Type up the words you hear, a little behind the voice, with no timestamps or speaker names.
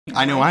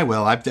I know I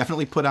will. I've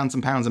definitely put on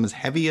some pounds. I'm as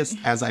heavy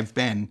as I've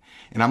been,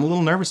 and I'm a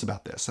little nervous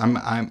about this.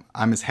 I'm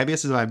as heavy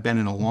as I've been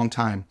in a long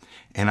time,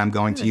 and I'm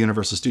going to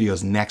Universal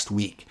Studios next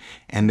week.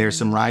 And there's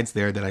some rides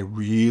there that I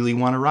really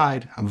want to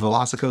ride.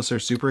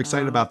 Velocicoaster, super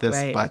excited about this,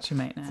 right, but you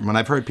might not. from what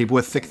I've heard, people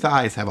with thick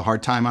thighs have a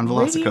hard time on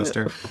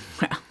Velocicoaster.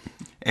 Well,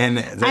 And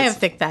I have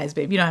thick thighs,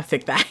 babe. You don't have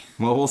thick thighs.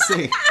 Well, we'll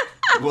see.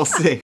 We'll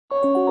see.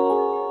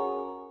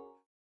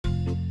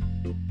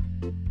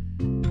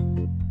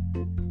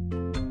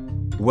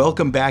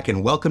 Welcome back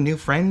and welcome new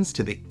friends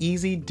to the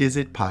Easy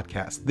Dizit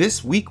podcast.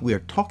 This week we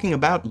are talking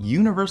about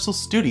Universal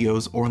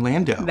Studios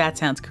Orlando. That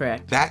sounds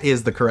correct. That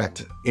is the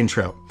correct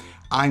intro.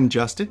 I'm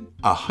Justin,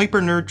 a hyper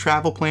nerd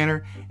travel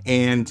planner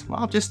and,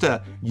 well, just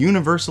a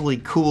universally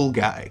cool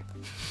guy.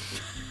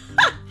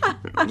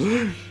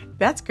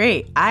 That's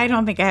great. I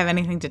don't think I have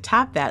anything to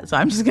top that, so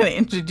I'm just going to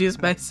introduce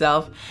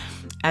myself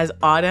as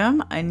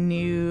Autumn, a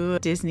new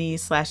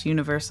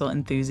Disney/Universal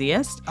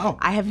enthusiast. Oh.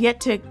 I have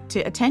yet to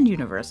attend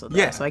Universal, though,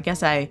 Yeah. so I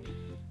guess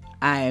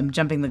I'm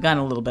jumping the gun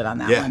a little bit on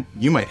that Yeah, one.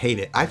 you might hate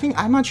it.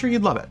 I'm not sure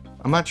you'd love it.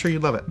 And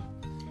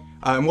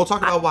we'll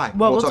talk about why.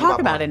 Well, we'll talk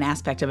why. about an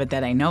aspect of it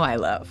that I know I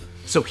love.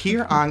 So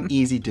here on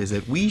Easy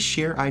Dizit, we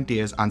share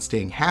ideas on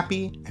staying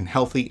happy and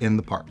healthy in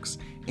the parks.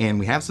 And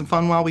we have some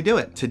fun while we do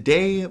it.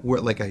 Today,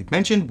 like I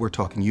mentioned, we're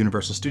talking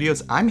Universal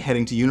Studios. I'm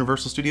heading to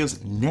Universal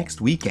Studios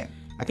next weekend.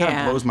 That kind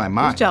of blows my I'm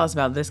mind. jealous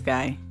about this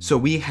guy. So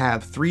we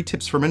have 3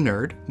 tips from a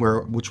nerd,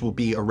 which will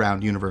be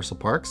around Universal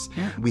Parks.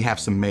 Yeah. We have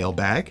some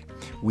mailbag.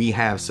 We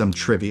have some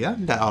trivia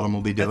that Autumn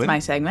will be doing. That's my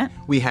segment.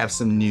 We have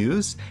some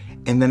news.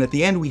 And then at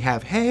the end, we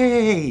have,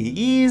 hey,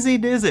 Easy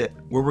Dizit,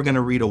 where we're going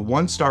to read a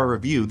 1-star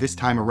review, this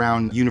time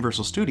around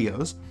Universal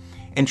Studios,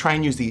 and try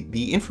and use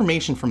the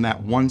information from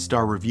that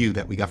 1-star review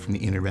that we got from the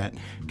internet,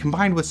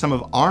 combined with some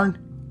of our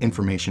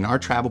information, our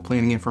travel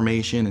planning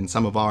information, and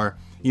some of our,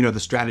 the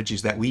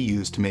strategies that we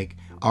use to make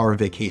our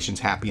vacations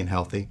happy and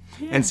healthy,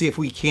 and see if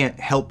we can't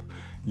help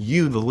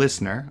you, the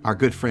listener, our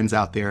good friends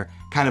out there,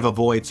 kind of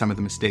avoid some of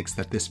the mistakes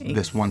that this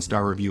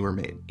 1-star reviewer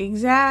made.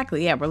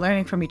 Exactly. Yeah, we're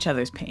learning from each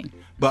other's pain.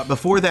 But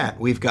before that,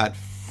 we've got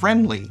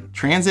friendly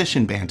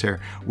transition banter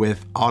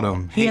with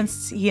Autumn. He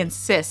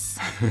insists.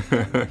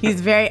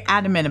 He's very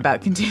adamant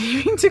about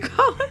continuing to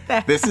call it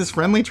that. This is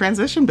friendly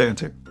transition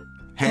banter.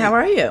 Hey, How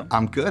are you?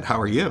 I'm good. How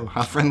are you?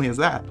 How friendly is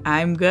that?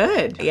 I'm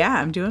good. Yeah,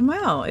 I'm doing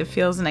well. It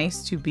feels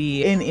nice to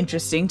be and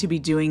interesting to be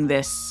doing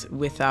this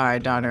with our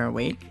daughter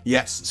awake.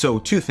 Yes. So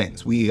 2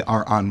 things. We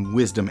are on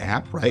Wisdom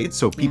app, right?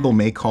 So people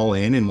may call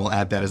in and we'll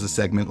add that as a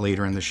segment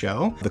later in the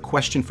show. The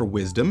question for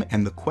Wisdom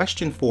and the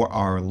question for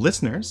our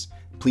listeners,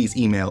 please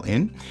email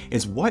in,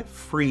 is what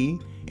free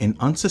and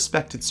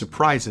unsuspected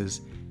surprises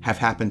have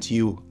happened to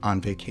you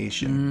on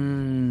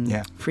vacation?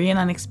 Yeah. Free and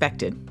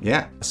unexpected.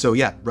 Yeah. So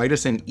write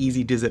us an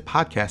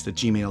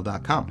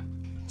easydizitpodcast@gmail.com.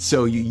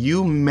 So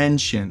you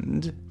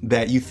mentioned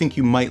that you think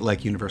you might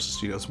like Universal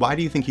Studios. Why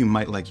do you think you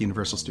might like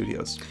Universal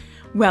Studios?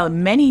 Well,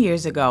 many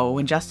years ago,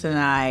 when Justin and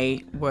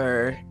I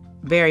were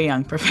very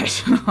young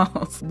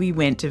professionals, we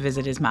went to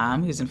visit his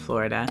mom, who's in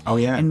Florida. Oh,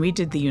 yeah. And we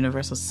did the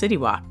Universal City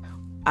Walk.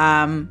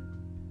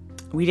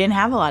 We didn't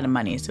have a lot of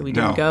money, so we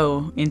didn't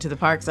go into the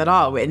parks at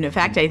all. And in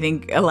fact, I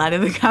think a lot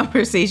of the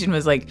conversation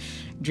was like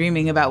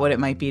dreaming about what it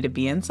might be to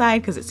be inside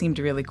because it seemed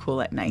really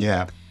cool at night.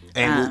 Yeah.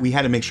 And we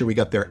had to make sure we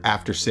got there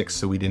after 6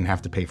 so we didn't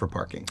have to pay for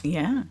parking.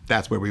 Yeah.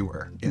 That's where we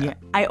were. Yeah.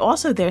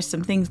 There's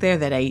some things there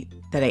that I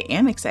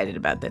am excited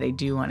about that I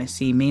do want to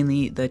see,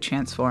 mainly the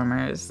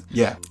Transformers.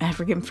 Yeah. I'm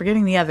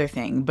forgetting the other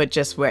thing, but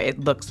just where it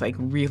looks like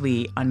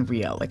really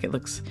unreal. Like it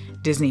looks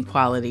Disney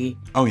quality.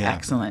 Oh, yeah.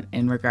 Excellent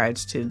in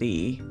regards to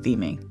the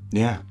theming.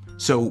 Yeah.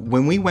 So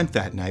when we went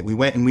that night,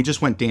 we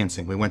just went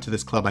dancing. We went to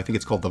this club, I think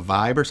it's called The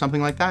Vibe or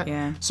something like that.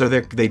 Yeah. So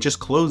they just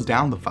closed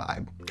down The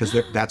Vibe because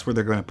that's where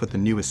they're going to put the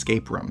new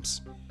escape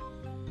rooms.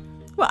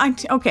 Well,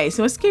 okay,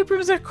 so escape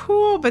rooms are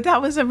cool, but that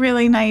was a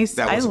really nice,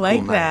 That was I a like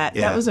cool night. that.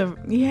 Yeah. That was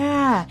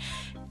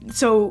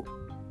so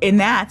in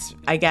that,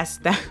 I guess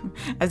that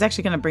I was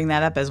actually going to bring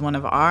that up as one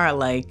of our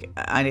like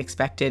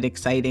unexpected,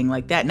 exciting,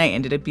 like that night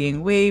ended up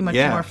being way much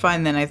more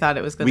fun than I thought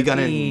it was going to be. We got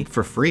in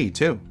for free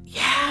too.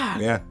 Yeah.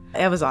 Yeah.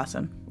 That was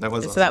awesome. That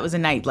was a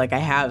night like I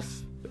have,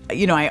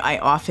 I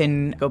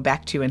often go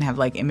back to and have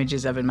like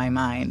images of in my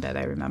mind that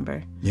I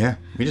remember. Yeah.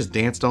 We just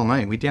danced all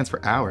night. We danced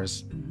for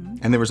hours.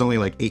 And there was only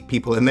like 8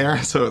 people in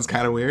there, so it was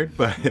kind of weird,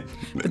 but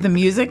the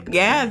music,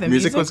 the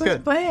music was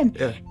good. Playing.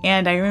 Yeah.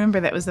 And I remember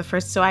that was the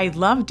first, so I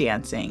love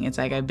dancing. It's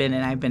like I've been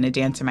a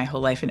dancer my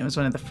whole life, and it was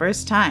one of the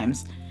first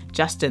times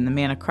Justin, the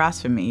man across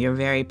from me, your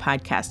very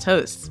podcast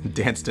host,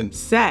 danced and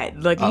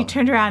said, look, you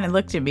turned around and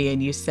looked at me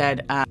and you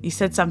said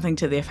something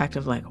to the effect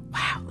of like,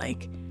 wow,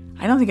 like,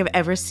 I don't think I've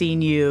ever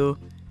seen you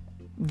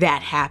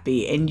that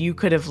happy, and you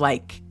could have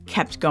like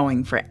kept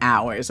going for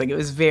hours. Like it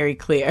was very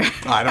clear.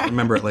 I don't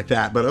remember it like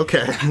that, but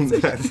okay.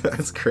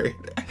 That's great.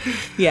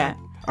 Yeah.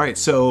 All right,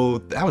 so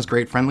that was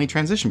great, friendly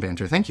transition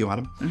banter. Thank you,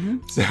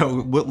 Autumn.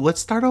 So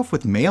let's start off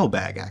with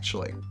mailbag,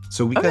 actually.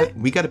 So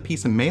we got a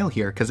piece of mail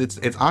here because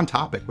it's on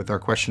topic with our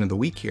question of the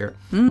week here.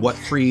 What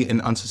free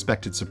and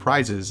unsuspected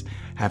surprises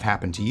have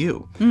happened to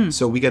you?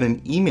 So we got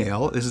an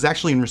email. This is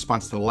actually in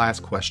response to the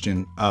last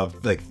question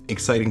of like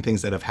exciting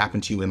things that have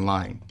happened to you in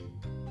line.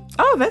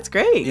 Oh, that's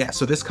great. Yeah,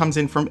 so this comes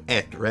in from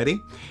Ed. Ready?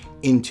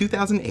 In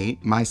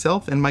 2008,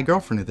 myself and my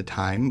girlfriend at the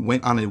time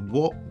went on a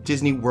Walt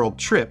Disney World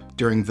trip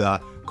during the,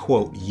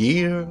 quote,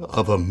 year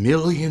of a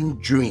million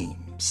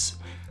dreams.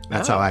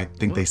 That's how I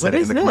think they said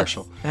it in the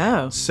commercial.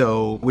 Oh.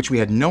 So, which we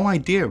had no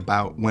idea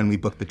about when we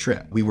booked the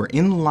trip. We were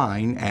in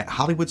line at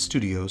Hollywood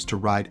Studios to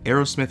ride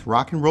Aerosmith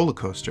Rock and Roller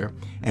Coaster,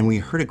 and we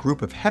heard a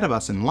group ahead of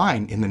us in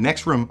line in the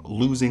next room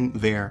losing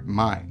their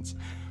minds.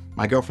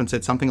 My girlfriend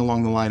said something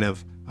along the line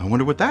of, I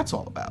wonder what that's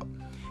all about.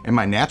 And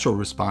my natural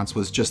response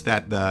was just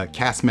that the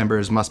cast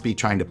members must be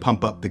trying to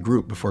pump up the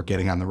group before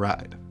getting on the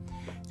ride.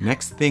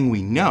 Next thing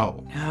we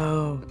know...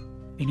 Oh,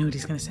 I know what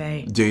he's going to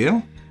say. Do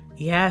you?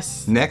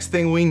 Yes. Next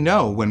thing we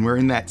know, when we're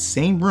in that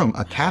same room,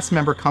 a cast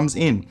member comes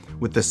in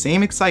with the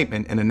same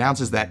excitement and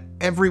announces that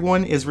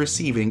everyone is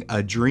receiving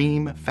a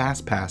Dream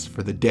Fast Pass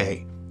for the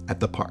day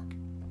at the park.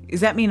 Does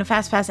that mean a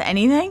Fast Pass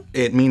anything?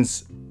 It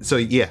means... So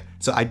yeah,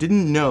 so I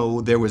didn't know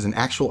there was an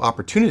actual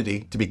opportunity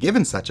to be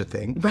given such a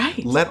thing,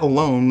 right? Let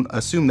alone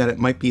assume that it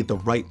might be at the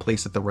right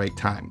place at the right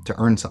time to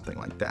earn something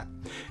like that.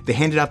 They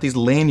handed out these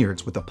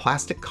lanyards with a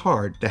plastic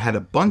card that had a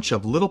bunch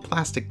of little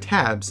plastic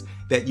tabs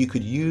that you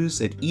could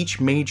use at each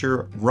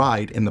major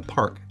ride in the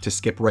park to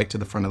skip right to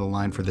the front of the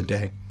line for the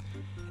day.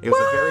 It was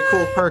a very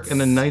cool perk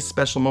and a nice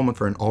special moment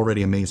for an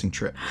already amazing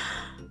trip.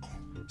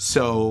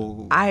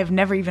 So I have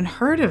never even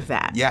heard of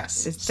that.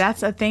 Yes.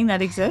 That's a thing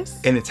that exists?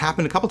 And it's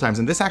happened a couple times.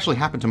 And this actually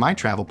happened to my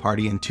travel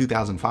party in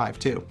 2005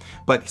 too.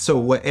 But so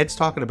what Ed's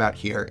talking about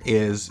here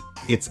is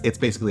it's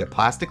basically a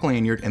plastic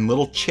lanyard and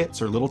little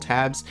chits or little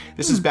tabs.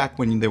 This is back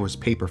when there was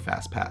paper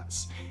Fast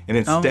Pass. And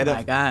instead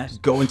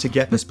of going to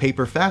get this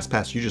paper Fast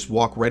Pass, you just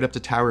walk right up to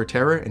Tower of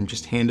Terror and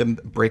just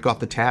break off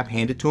the tab,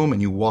 hand it to them,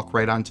 and you walk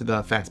right onto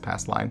the Fast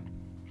Pass line.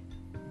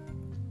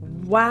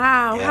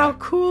 Wow, yeah. How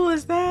cool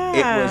is that?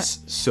 It was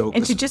so...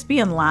 And to just be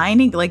in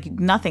line, like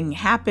nothing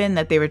happened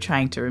that they were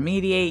trying to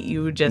remediate,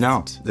 you just...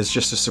 No, it's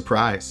just a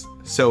surprise.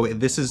 So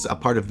this is a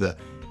part of the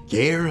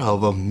year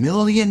of a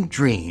million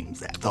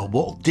dreams at the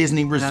Walt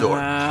Disney Resort.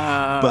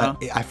 But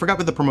I forgot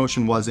what the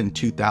promotion was in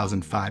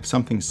 2005,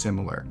 something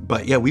similar.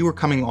 But yeah, we were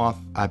coming off,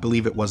 I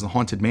believe it was the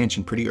Haunted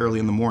Mansion pretty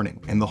early in the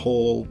morning. And the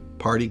whole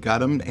party got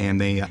them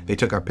and they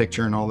took our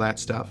picture and all that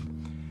stuff.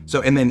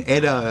 So, and then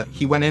Ed,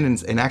 he went in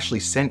and actually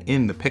sent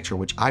in the picture,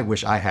 which I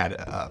wish I had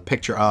a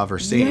picture of or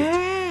saved.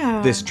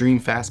 Yeah. This Dream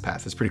Fast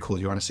Pass. It's pretty cool.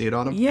 You want to see it,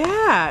 Autumn?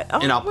 Yeah.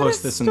 Oh, and I'll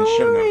post this in the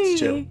show notes,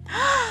 too.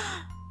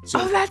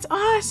 So, that's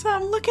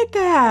awesome. Look at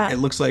that. It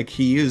looks like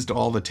he used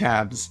all the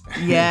tabs.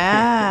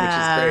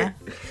 Yeah. Which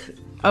is great.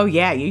 Oh,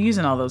 yeah. You're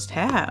using all those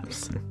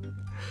tabs.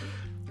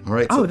 All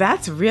right. Oh,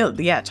 that's real.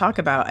 Yeah, talk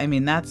about, I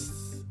mean, that's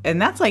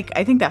like,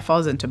 I think that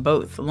falls into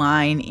both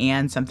line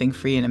and something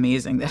free and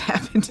amazing that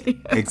happened to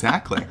you.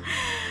 Exactly.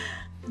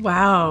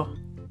 Wow.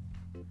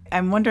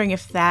 I'm wondering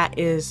if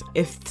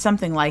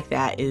something like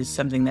that is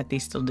something that they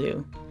still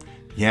do.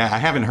 Yeah, I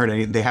haven't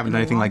heard they haven't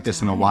done anything like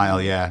this in a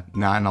while. Yeah,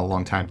 not in a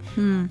long time.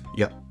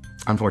 Yep.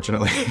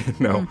 Unfortunately,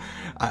 no.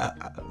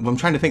 I'm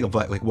trying to think of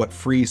like what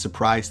free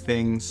surprise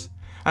things.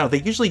 I don't know,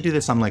 they usually do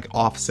this on like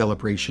off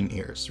celebration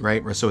years,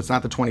 right? So it's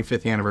not the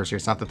 25th anniversary,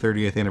 it's not the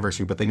 30th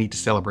anniversary, but they need to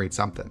celebrate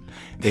something.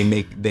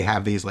 They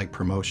have these like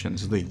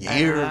promotions, the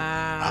year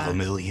of a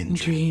million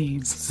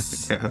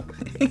dreams. Yeah.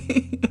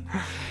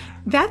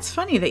 That's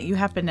funny that you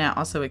happen to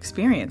also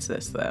experience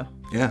this though.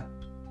 Yeah.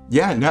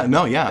 Yeah,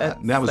 no, yeah.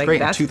 That was like,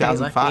 great in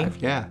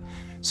 2005. Yeah.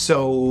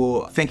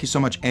 So thank you so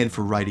much, Ed,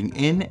 for writing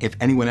in. If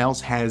anyone else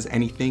has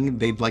anything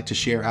they'd like to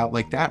share out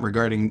like that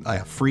regarding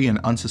free and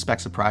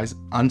unsuspected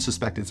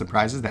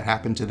surprises that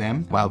happened to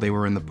them while they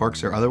were in the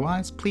parks or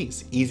otherwise,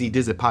 please,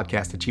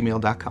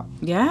 easydizitpodcast@gmail.com.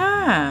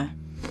 Yeah.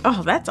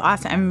 Oh, that's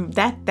awesome.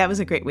 That was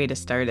a great way to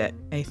start it,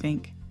 I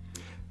think.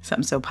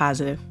 Something so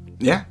positive.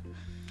 Yeah.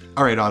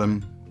 All right,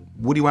 Autumn.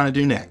 What do you want to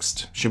do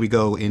next? Should we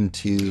go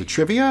into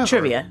trivia?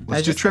 Trivia.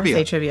 Let's do trivia.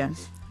 Say trivia.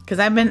 Because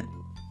I've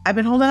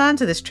been holding on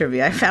to this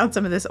trivia. I found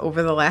some of this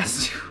over the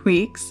last 2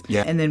 weeks.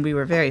 Yeah. And then we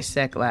were very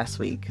sick last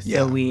week.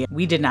 So we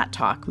did not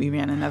talk. We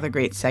ran another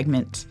great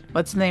segment.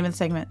 What's the name of the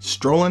segment?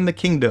 Strolling the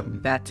Kingdom.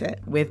 That's it.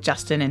 With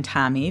Justin and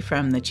Tommy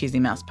from the Cheesy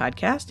Mouse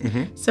podcast.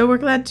 Mm-hmm. So we're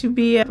glad to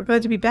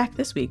be back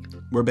this week.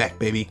 We're back,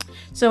 baby.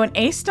 So in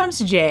A Stumps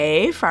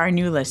J, for our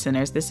new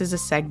listeners, this is a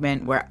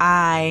segment where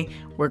I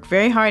work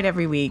very hard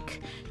every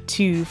week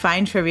to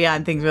find trivia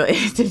on things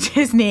related to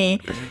Disney,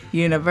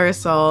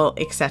 Universal,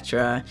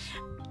 etc.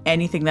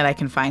 Anything that I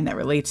can find that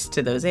relates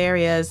to those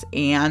areas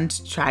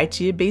and try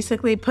to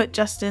basically put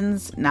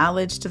Justin's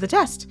knowledge to the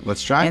test.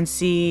 Let's try. And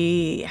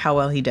see how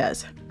well he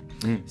does.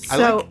 I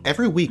like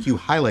every week you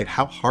highlight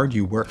how hard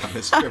you work on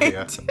this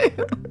trivia.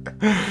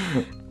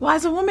 Well,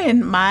 as a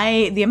woman,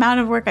 the amount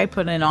of work I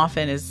put in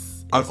often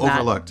is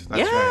Overlooked.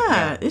 That's right.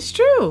 Yeah, it's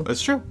true.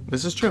 It's true.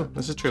 This is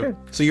true.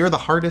 So you're the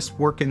hardest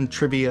working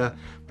trivia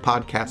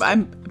podcast.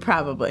 I'm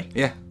probably.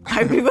 Yeah.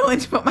 I'd be willing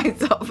to put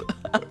myself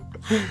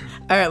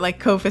or like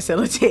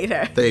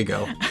co-facilitator. There you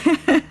go.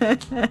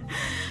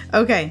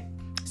 Okay.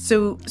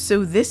 So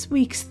this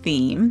week's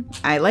theme,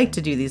 I like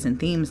to do these in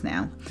themes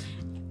now,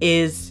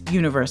 is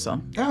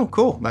Universal. Oh,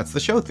 cool. That's the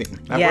show theme.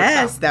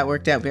 That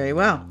worked out very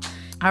well.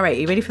 All right,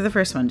 you ready for the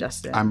first one,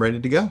 Justin? I'm ready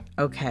to go.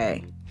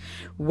 Okay.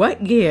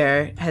 What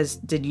year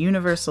did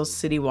Universal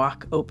City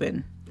Walk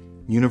open?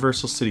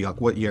 Universal City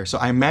Walk, what year? So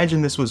I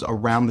imagine this was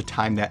around the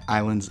time that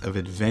Islands of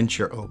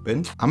Adventure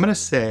opened. I'm going to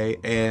say,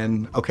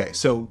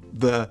 so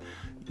the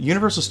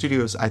Universal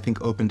Studios, I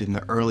think, opened in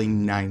the early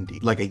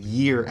 90s, like a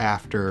year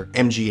after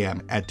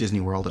MGM at Disney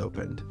World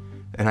opened.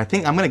 And I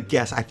think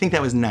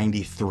that was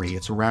 93.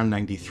 It's around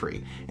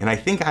 93. And I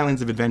think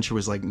Islands of Adventure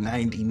was like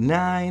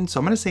 99. So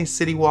I'm going to say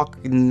City Walk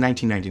in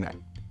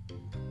 1999.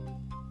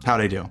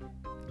 How'd I do?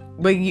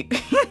 Well,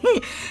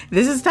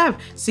 this is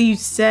tough. So you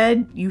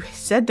said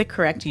the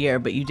correct year,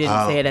 but you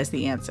didn't say it as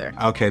the answer.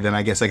 Okay, then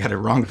I guess I got it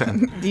wrong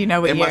then. Do you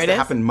know what year it is? It must have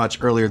happened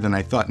much earlier than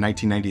I thought,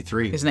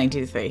 1993. It's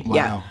 1993. Wow.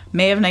 Yeah.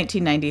 May of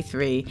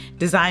 1993.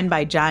 Designed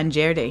by John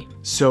Giardi.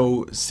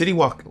 So City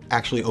Walk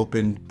actually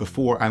opened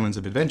before Islands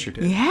of Adventure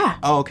did? Yeah.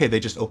 Oh, okay.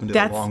 They just opened it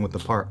along with the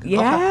park.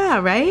 Yeah, okay.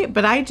 Right?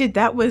 But I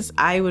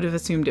would have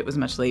assumed it was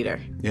much later.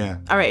 Yeah.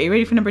 All right. Are you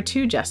ready for number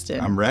 2, Justin?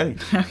 I'm ready.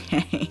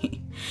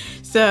 Okay.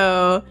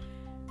 So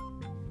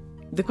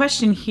the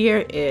question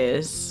here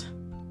is,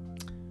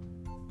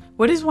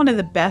 what is one of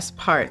the best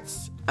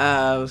parts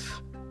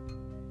of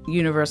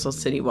Universal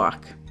City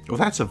Walk? Well,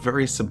 that's a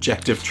very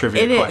subjective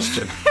trivia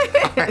question.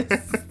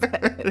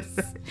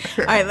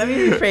 All right, let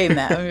me reframe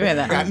that.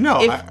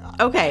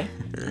 Okay.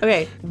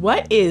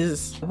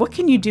 What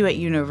can you do at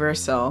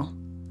Universal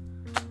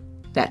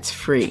that's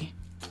free?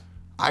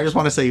 I just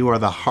want to say you are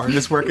the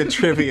hardest working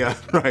trivia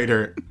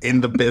writer in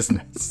the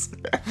business.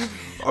 Okay.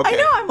 I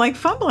know, I'm like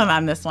fumbling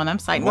on this one. I'm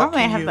sorry.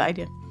 Normally I have the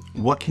idea.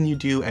 What can you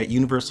do at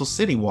Universal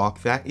City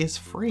Walk that is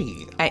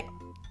free?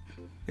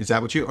 Is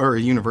that what or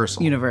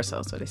Universal?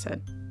 Universal is what I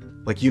said.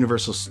 Like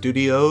Universal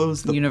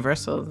Studios?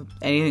 Universal.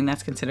 Anything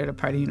that's considered a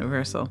part of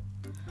Universal.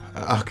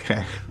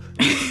 Okay.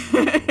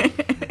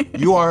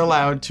 You are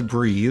allowed to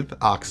breathe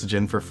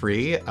oxygen for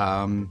free.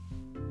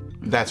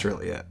 That's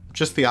really it.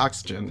 Just the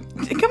oxygen.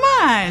 Come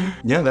on.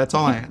 Yeah, that's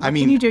all I mean. What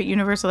can you do at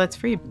Universal that's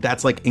free?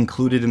 That's like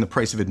included in the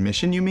price of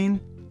admission, you mean?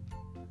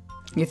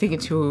 You're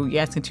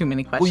asking too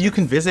many questions. Well, you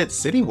can visit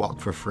City Walk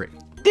for free.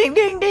 Ding,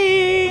 ding,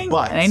 ding.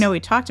 But and I know we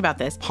talked about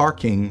this.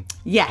 Parking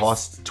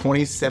costs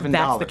 $27.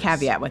 That's the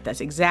caveat with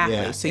this. Exactly.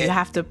 Yeah. So you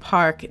have to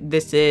park.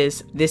 This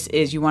is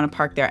you want to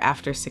park there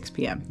after 6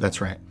 p.m.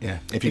 That's right. Yeah.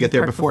 If you get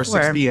there before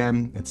 6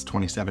 p.m., it's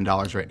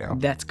 $27 right now.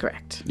 That's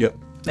correct. Yep.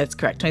 That's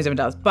correct,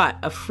 $27, but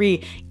a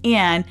free.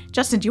 And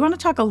Justin, do you want to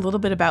talk a little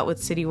bit about what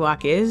City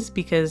Walk is?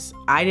 Because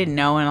I didn't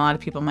know, and a lot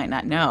of people might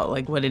not know,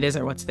 like what it is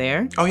or what's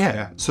there. Oh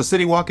yeah. So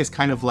City Walk is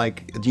kind of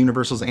like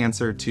Universal's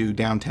answer to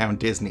Downtown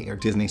Disney or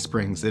Disney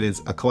Springs. It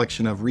is a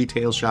collection of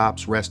retail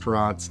shops,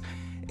 restaurants,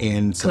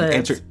 and some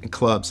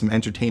clubs, some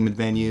entertainment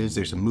venues.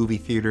 There's a movie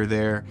theater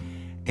there.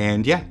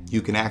 And yeah,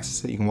 you can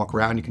access it, you can walk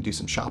around, you can do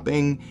some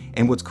shopping.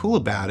 And what's cool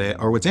about it,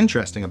 or what's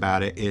interesting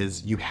about it,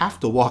 is you have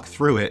to walk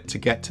through it to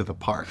get to the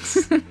parks.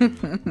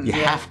 You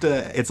have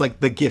to, it's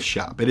like the gift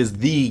shop. It is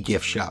the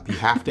gift shop. You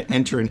have to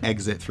enter and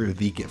exit through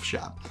the gift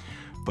shop.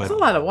 But it's a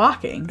lot of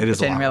walking. It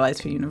is I didn't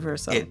realize for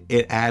Universal.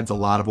 It adds a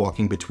lot of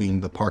walking between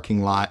the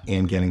parking lot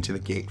and getting to the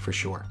gate for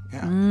sure.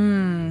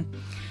 Yeah.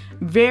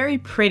 Very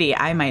pretty,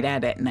 I might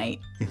add, at night.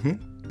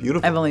 Mm-hmm.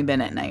 Beautiful. I've only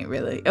been at night,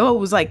 really. Oh, it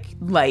was like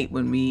light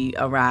when we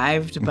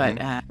arrived, but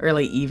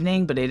early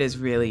evening. But it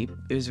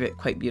was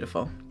quite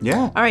beautiful.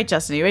 Yeah. All right,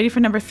 Justin, are you ready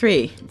for number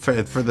 3? For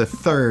the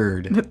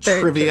third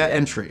trivia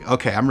entry.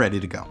 Okay, I'm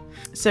ready to go.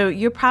 So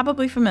you're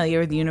probably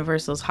familiar with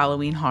Universal's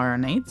Halloween Horror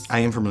Nights. I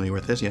am familiar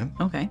with this, yeah.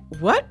 Okay.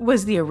 What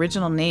was the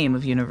original name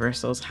of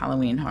Universal's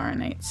Halloween Horror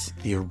Nights?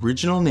 The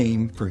original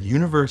name for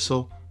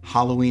Universal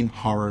Halloween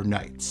Horror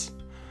Nights.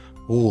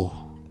 Ooh.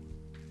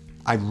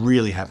 I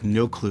really have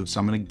no clue, so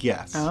I'm going to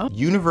guess. Oh.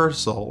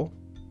 Universal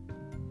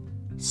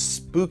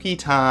Spooky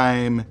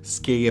Time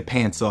Scare Your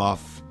Pants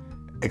Off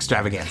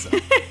Extravaganza.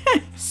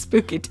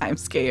 Spooky Time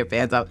Scare Your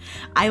Pants Off.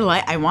 I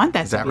want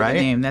that to be right? the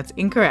name. That's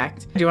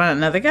incorrect. Do you want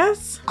another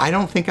guess? I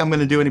don't think I'm going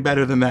to do any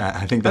better than that.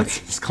 I think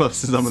that's as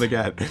close as I'm going to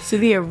get. So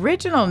the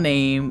original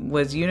name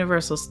was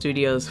Universal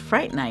Studios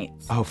Fright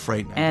Nights. Oh,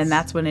 Fright Nights. And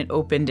that's when it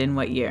opened in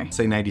what year?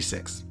 Say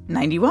 96.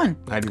 91.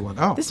 91.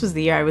 Oh. This was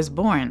the year I was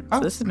born. So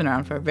this has been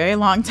around for a very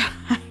long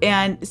time.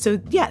 And so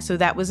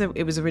that was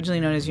it was originally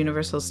known as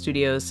Universal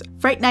Studios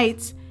Fright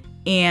Nights.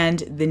 And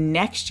the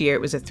next year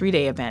it was a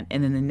 3-day event.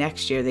 And then the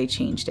next year they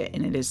changed it.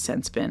 And it has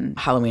since been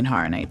Halloween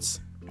Horror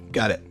Nights.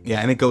 Got it.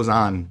 Yeah, and it goes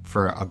on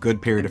for a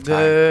good period of time.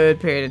 Good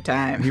period of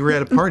time. We were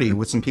at a party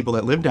with some people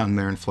that live down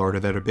there in Florida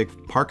that are big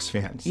Parks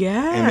fans.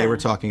 Yeah. And they were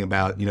talking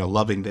about,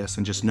 loving this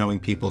and just knowing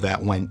people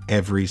that went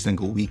every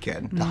single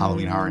weekend to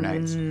Halloween Horror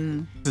Nights.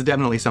 This is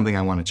definitely something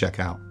I want to check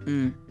out.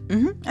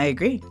 I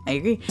agree.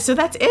 So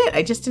that's it.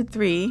 I just did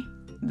 3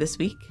 this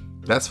week.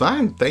 That's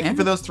fine. Thank you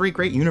for those 3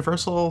 great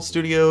Universal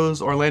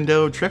Studios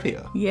Orlando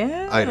trivia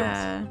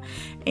items.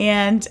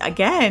 And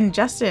again,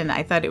 Justin,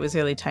 I thought it was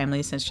really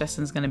timely since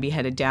Justin's going to be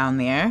headed down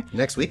there.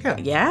 Next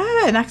weekend.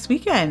 Yeah, next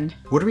weekend.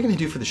 What are we going to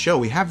do for the show?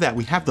 We have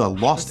the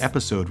lost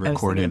episode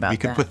recorded. We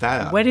could put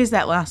that up. What is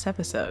that last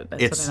episode?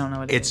 That's what I don't know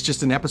what it is. It's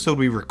just an episode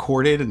we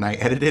recorded and I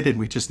edited and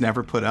we just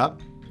never put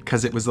up.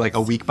 Because it was like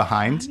a week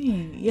behind.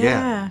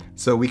 Yeah.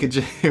 So we could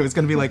it was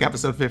going to be like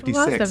episode 56.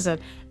 Last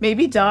episode.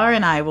 Maybe Dar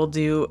and I will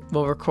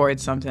record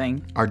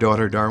something. Our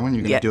daughter, Darwin,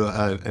 you're going to do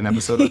an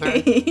episode with her?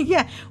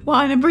 Yeah. Well,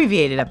 an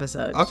abbreviated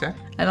episode. Okay.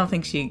 I don't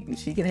think she can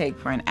take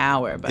for an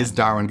hour. But is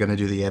Darwin going to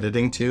do the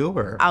editing too?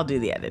 Or I'll do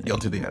the editing. You'll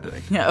do the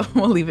editing. Yeah,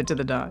 we'll leave it to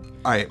the dog.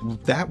 All right.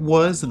 That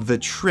was the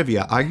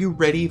trivia. Are you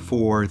ready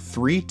for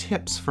 3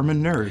 tips from a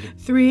nerd?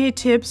 3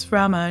 tips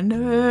from a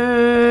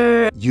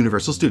nerd.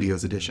 Universal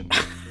Studios edition.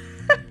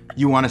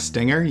 You want a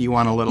stinger? You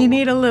want a little... You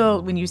need a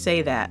little when you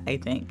say that, I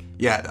think.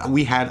 Yeah,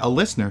 we had a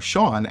listener,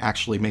 Sean,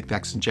 actually make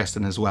that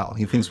suggestion as well.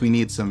 He thinks we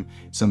need some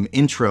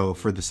intro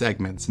for the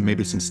segments and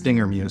maybe some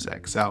stinger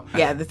music. So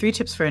yeah, the 3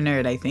 tips for a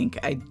nerd, I think.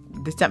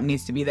 This something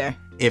needs to be there.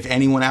 If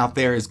anyone out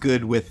there is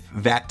good with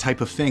that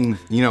type of thing,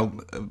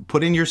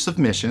 put in your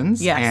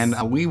submissions. Yes.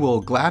 And we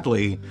will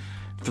gladly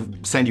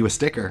send you a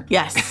sticker.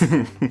 Yes.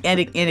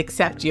 and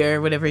accept your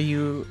whatever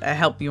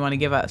help you want to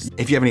give us.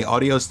 If you have any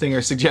audio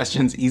stinger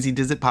suggestions,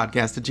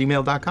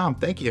 easydizitpodcast@gmail.com.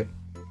 Thank you.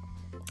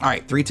 All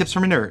right, 3 tips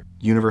from a nerd,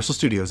 Universal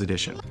Studios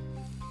edition.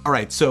 All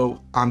right, so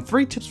on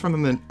 3 tips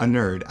from a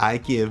nerd, I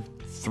give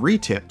 3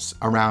 tips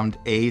around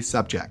a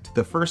subject.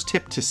 The first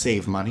tip to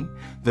save money,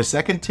 the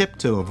second tip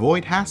to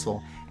avoid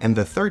hassle, and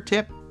the third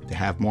tip to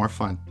have more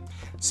fun.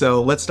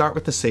 So let's start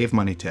with the save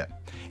money tip.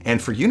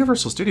 And for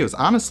Universal Studios,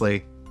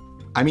 honestly,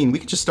 we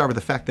could just start with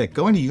the fact that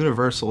going to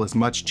Universal is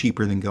much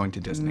cheaper than going to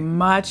Disney.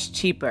 Much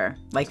cheaper,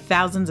 like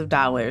thousands of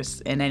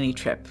dollars in any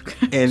trip.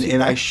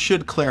 and I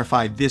should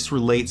clarify, this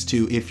relates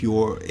to if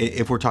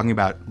we're talking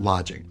about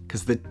lodging,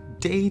 because the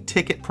day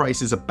ticket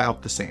price is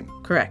about the same.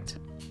 Correct.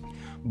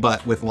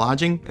 But with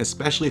lodging,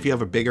 especially if you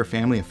have a bigger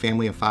family, a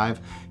family of 5,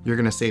 you're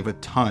going to save a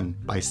ton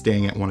by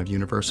staying at one of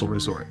Universal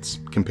resorts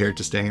compared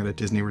to staying at a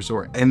Disney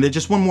resort. And then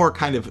just one more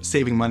kind of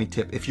saving money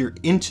tip. If you're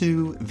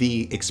into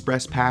the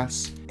Express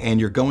Pass and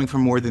you're going for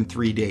more than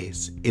 3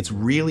 days, it's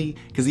really,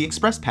 because the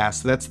Express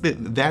Pass,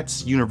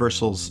 that's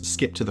Universal's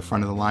skip to the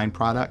front of the line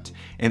product.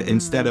 And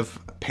instead of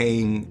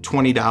paying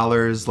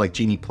 $20 like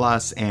Genie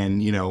Plus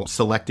and,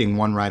 selecting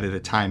one ride at a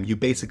time,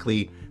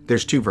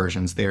 there's 2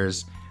 versions.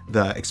 There's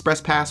the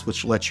Express Pass,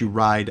 which lets you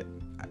ride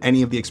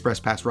any of the Express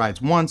Pass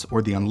rides once,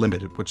 or the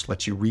Unlimited, which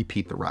lets you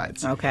repeat the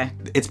rides. Okay.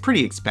 It's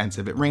pretty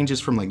expensive. It ranges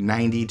from like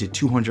 $90 to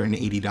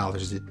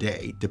 $280 a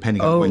day,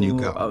 depending on when you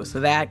go. Oh, so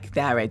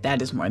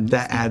that is more than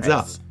that adds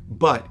up.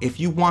 But if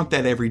you want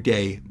that every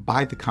day,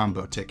 buy the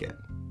combo ticket.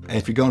 And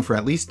if you're going for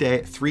at least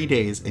 3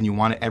 days and you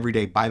want it every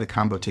day, buy the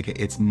combo ticket.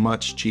 It's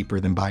much cheaper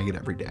than buying it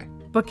every day.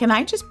 But can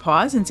I just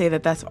pause and say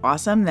that that's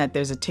awesome that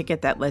there's a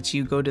ticket that lets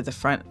you go to the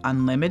front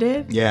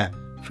unlimited? Yeah.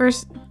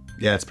 First.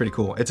 Yeah, it's pretty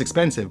cool. It's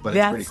expensive, but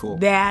it's pretty cool.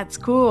 That's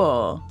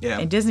cool. Yeah.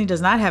 And Disney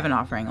does not have an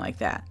offering like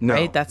that, no.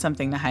 Right? That's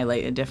something to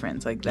highlight a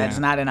difference. Like, that's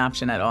not an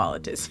option at all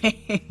at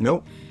Disney.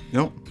 Nope.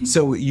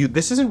 So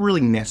this isn't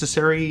really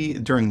necessary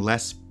during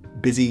less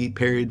busy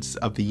periods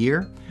of the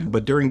year,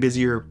 but during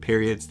busier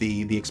periods,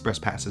 the Express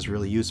Pass is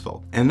really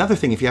useful. And another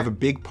thing, if you have a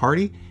big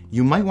party,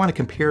 you might want to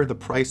compare the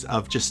price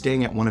of just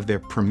staying at one of their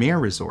premier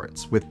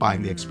resorts with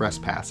buying the Express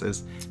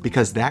Passes,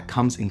 because that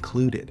comes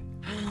included.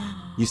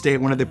 You stay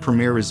at one of the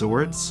premier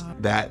resorts,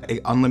 that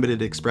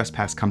unlimited Express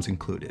Pass comes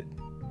included.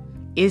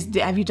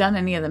 Have you done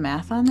any of the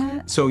math on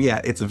that? So yeah,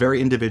 it's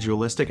very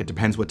individualistic. It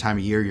depends what time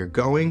of year you're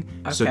going.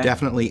 Okay. So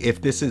definitely, if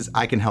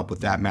I can help with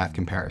that math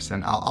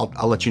comparison. I'll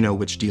let you know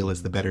which deal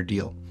is the better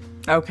deal.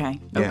 Okay.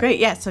 Yeah. Oh, great.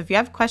 Yeah. So if you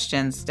have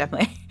questions,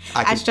 definitely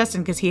ask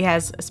Justin, because he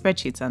has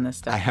spreadsheets on this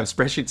stuff. I have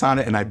spreadsheets on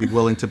it, and I'd be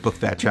willing to book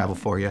that travel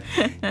for you.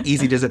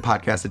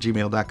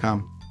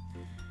 EasyDizitPodcast@gmail.com.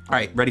 All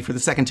right, ready for the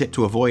second tip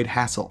to avoid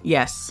hassle?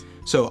 Yes.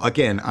 So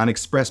again, on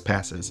Express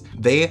Passes,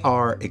 they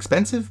are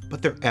expensive,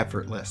 but they're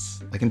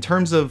effortless. Like in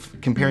terms of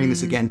comparing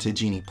this again to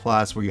Genie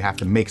Plus, where you have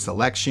to make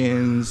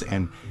selections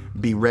and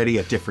be ready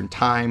at different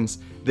times,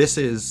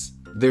 there's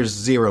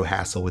 0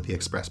 hassle with the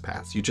Express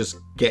Pass. You just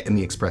get in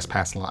the Express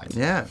Pass line.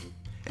 Yeah.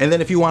 And then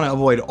if you want to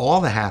avoid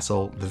all the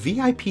hassle, the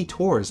VIP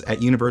tours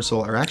at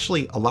Universal are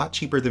actually a lot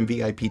cheaper than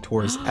VIP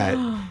tours at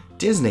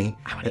Disney.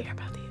 I want to hear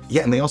about these.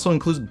 Yeah, and they also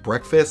include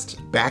breakfast,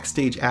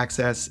 backstage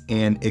access,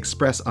 and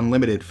Express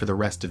Unlimited for the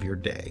rest of your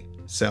day.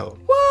 So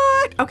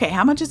what? Okay,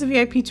 how much is a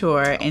VIP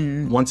tour?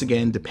 And Once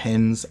again,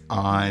 depends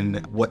on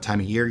what time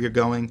of year you're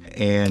going.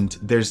 And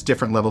there's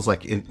different levels,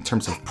 like in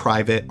terms of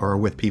private or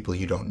with people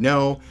you don't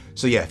know.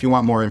 So yeah, if you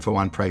want more info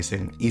on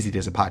pricing,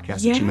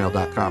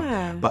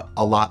 easydizitpodcast@gmail.com. But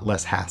a lot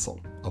less hassle.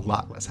 A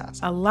lot less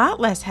hassle. A lot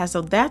less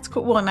hassle. That's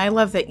cool. Well, and I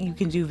love that you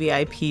can do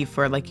VIP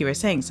for, like you were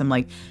saying, some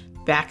like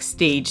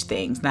backstage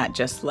things, not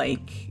just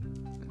like,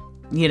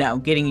 you know,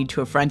 getting you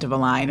to a front of a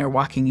line or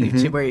walking you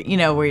to where, you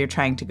know, where you're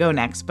trying to go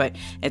next. But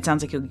it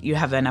sounds like you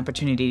have an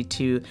opportunity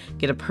to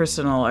get a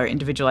personal or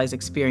individualized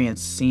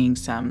experience seeing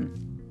some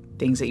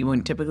things that you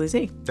wouldn't typically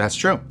see. That's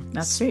true.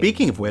 That's great.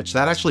 Speaking of which,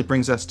 that actually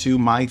brings us to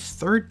my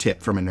third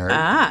tip from a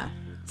nerd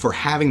for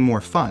having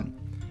more fun.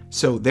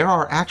 So there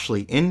are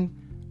actually in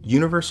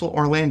Universal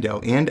Orlando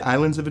and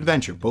Islands of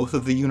Adventure, both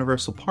of the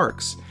Universal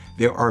parks,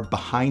 there are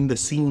behind the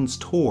scenes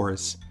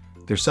tours.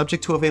 They're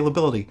subject to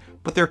availability,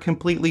 but they're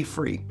completely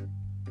free.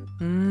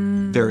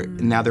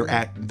 They're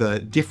at the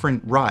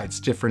different rides,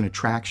 different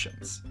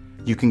attractions.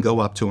 You can go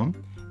up to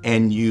them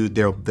and you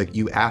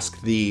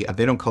ask they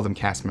don't call them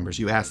cast members.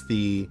 You ask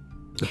the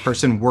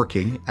person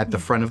working at the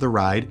front of the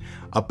ride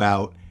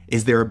about,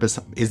 is there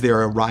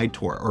a ride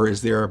tour or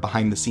is there a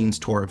behind the scenes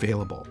tour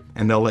available?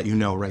 And they'll let you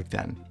know right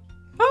then.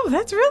 Oh,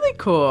 that's really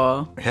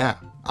cool. Yeah,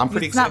 I'm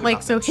pretty It's excited. not like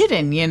about so this.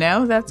 hidden, you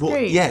know? That's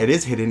great. Yeah, it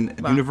is hidden.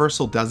 Wow.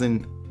 Universal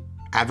doesn't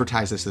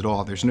advertise this at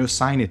all. There's no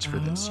signage for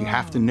this. You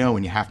have to know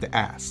and you have to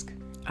ask.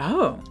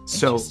 Oh,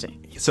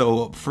 interesting.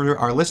 So for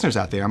our listeners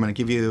out there, I'm going to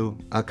give you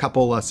a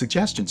couple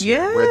suggestions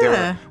here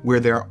Yeah. where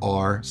there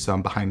are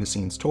some behind the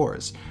scenes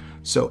tours.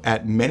 So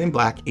at Men in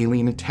Black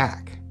Alien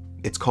Attack,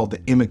 it's called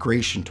the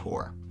Immigration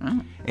Tour.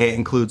 Oh. It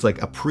includes like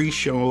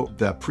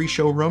the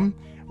pre-show room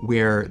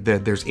where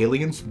there's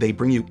aliens. They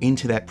bring you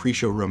into that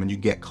pre-show room and you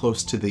get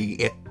close to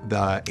the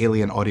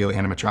alien audio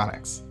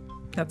animatronics.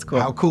 That's cool.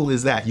 How cool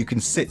is that? You can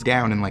sit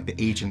down and like the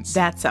agents.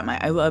 That's something.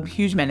 I'm a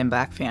huge Men in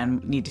Black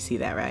fan. Need to see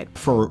that ride.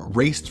 For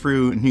Race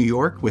Through New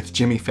York with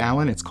Jimmy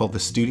Fallon, it's called the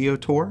Studio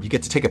Tour. You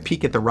get to take a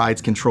peek at the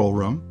ride's control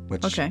room,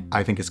 which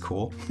I think is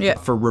cool. Yeah.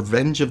 For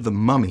Revenge of the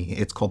Mummy,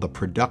 it's called the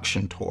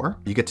Production Tour.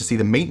 You get to see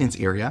the maintenance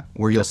area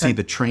where you'll see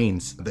the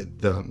trains,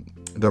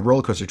 the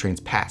roller coaster trains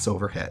pass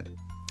overhead.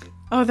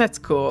 Oh, that's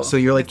cool. So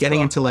you're like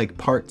getting into like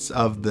parts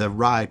of the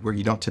ride where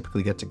you don't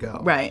typically get to go.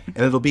 Right.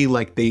 And it'll be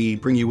like they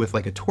bring you with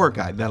like a tour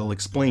guide that'll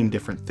explain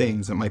different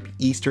things. It might be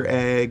Easter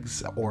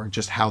eggs or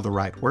just how the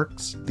ride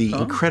works. The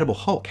Incredible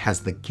Hulk has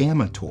the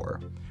Gamma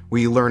Tour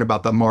where you learn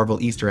about the Marvel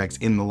Easter eggs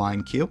in the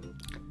line queue.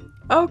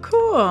 Oh,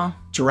 cool.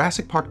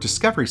 Jurassic Park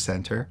Discovery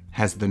Center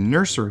has the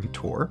Nursery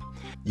Tour.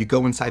 You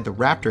go inside the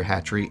Raptor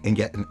Hatchery and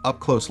get an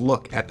up-close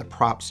look at the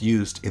props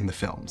used in the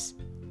films.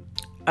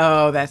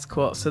 Oh, that's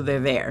cool. So they're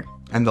there.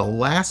 And the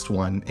last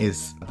one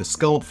is the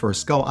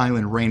Skull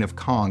Island Reign of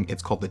Kong.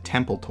 It's called the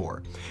Temple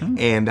Tour.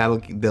 And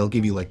they'll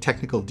give you like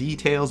technical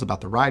details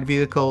about the ride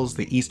vehicles,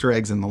 the Easter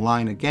eggs in the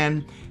line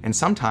again. And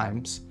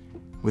sometimes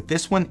with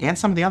this one and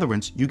some of the other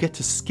ones, you get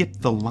to skip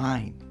the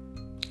line.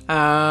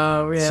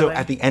 Oh, really? So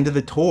at the end of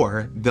the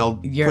tour, they'll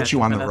put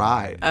you on the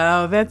ride.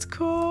 Oh, that's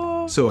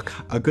cool. So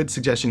a good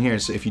suggestion here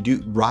is if you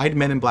do ride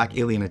Men in Black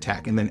Alien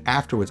Attack and then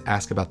afterwards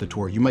ask about the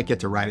tour, you might get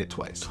to ride it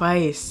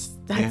twice.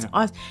 That's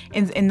awesome.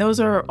 And those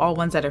are all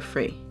ones that are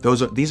free.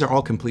 These are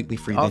all completely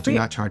free. They do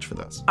not charge for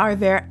those. Are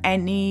there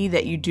any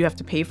that you do have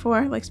to pay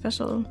for, like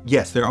special?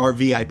 Yes, there are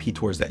VIP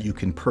tours that you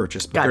can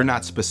purchase, but they're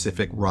not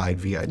specific ride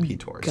VIP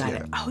tours. Got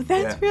it. Oh,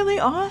 that's really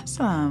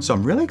awesome. So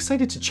I'm really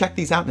excited to check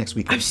these out next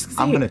week.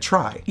 I'm going to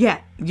try.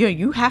 Yeah,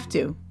 you have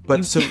to.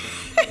 But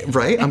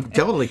right? I'm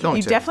totally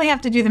going to. You definitely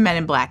have to do the Men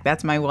in Black.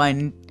 That's my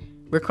one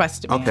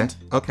request demand.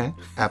 Okay,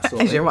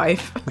 absolutely. As your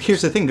wife.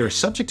 Here's the thing, they're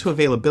subject to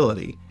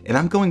availability, and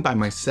I'm going by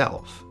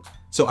myself.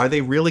 So are they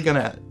really going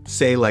to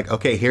say like,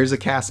 okay, here's a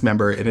cast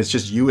member, and it's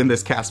just you and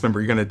this cast member,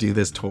 you're going to do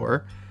this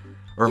tour?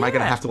 Or am I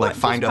going to have to like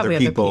find other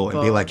people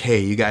and be like, hey,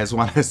 you guys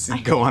want to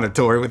go on a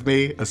tour with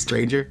me, a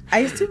stranger? I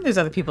assume there's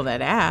other people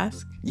that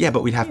ask. Yeah,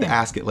 but we'd have to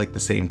ask at like the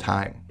same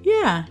time.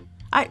 Yeah.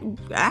 I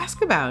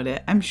ask about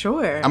it, I'm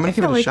sure. I'm going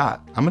to give it a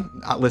shot.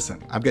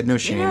 Listen, I've got no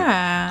shame.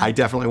 Yeah. I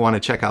definitely want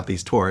to check out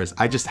these tours.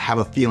 I just have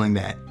a feeling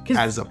that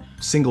as a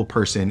single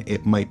person,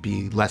 it might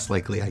be less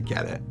likely I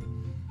get it.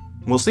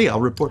 We'll see. I'll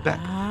report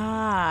back.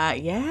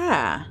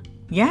 Yeah.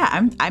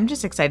 Yeah, I'm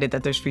just excited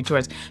that there's free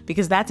tours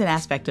because that's an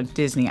aspect of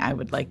Disney I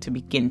would like to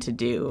begin to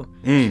do.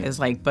 Is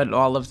like, but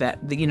all of that,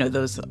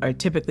 those are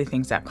typically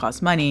things that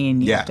cost money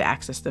and you have to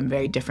access them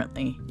very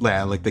differently.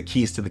 Yeah, like the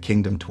Keys to the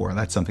Kingdom tour.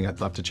 That's something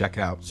I'd love to check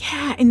out.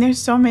 Yeah, and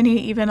there's so many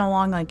even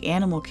along like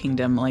Animal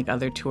Kingdom, like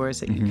other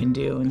tours that you can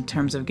do in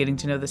terms of getting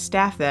to know the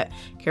staff that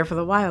care for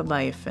the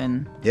wildlife,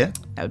 and that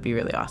would be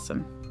really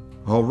awesome.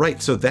 All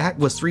right, so that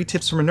was 3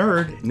 tips from a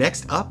nerd.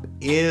 Next up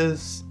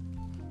is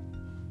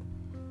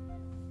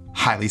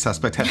highly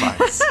suspect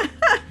headlines.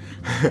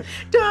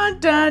 Dun,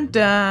 dun,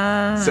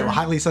 dun. So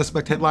highly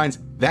suspect headlines,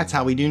 that's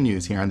how we do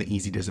news here on the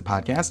Easy Does It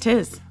podcast.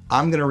 Tis.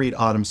 I'm going to read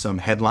Autumn some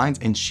headlines,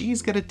 and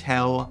she's going to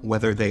tell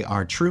whether they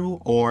are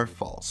true or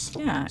false.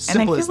 Yeah,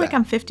 Simple and I as feel like that.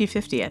 I'm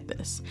 50-50 at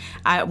this.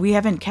 We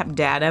haven't kept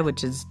data,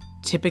 which is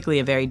typically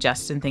a very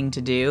Justin thing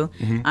to do.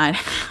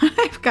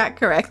 I've got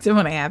corrected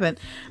when I haven't,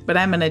 but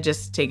I'm going to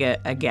just take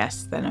a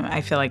guess. Then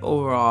I feel like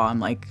overall I'm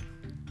like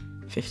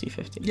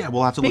 50-50. Yeah,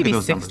 we'll have to look at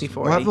those numbers. 60-40.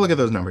 We'll have to look at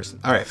those numbers.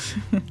 All right.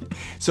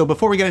 So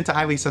before we get into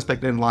highly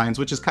suspect headlines,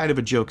 which is kind of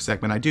a joke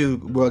segment,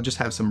 we'll just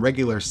have some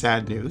regular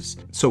sad news.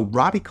 So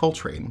Robbie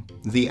Coltrane,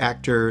 the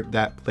actor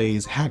that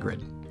plays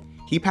Hagrid,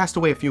 he passed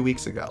away a few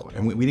weeks ago,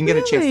 and we didn't get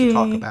a chance to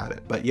talk about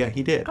it, but yeah,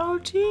 he did. Oh,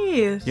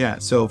 geez. Yeah,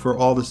 so for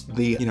all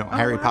the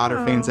Harry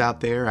Potter fans out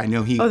there, I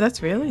know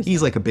that's really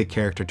he's like a big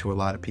character to a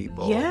lot of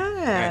people.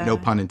 Yeah. And no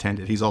pun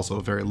intended. He's also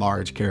a very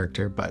large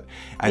character, but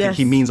I think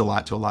he means a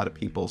lot to a lot of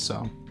people,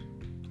 so.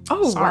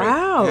 Oh, sorry.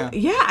 Wow.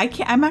 Yeah,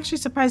 I'm actually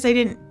surprised I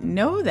didn't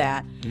know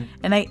that.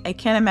 And I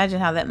can't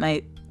imagine how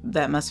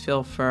that must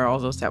feel for all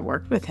those that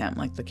worked with him,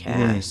 like the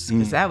cast,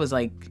 because that was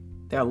like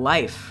their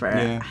life for,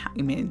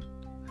 I mean,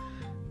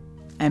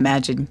 I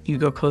imagine you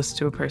go close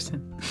to a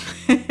person.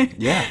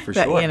 Yeah, for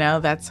sure.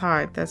 That's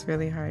hard. That's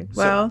really hard.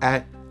 So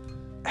at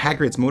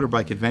Hagrid's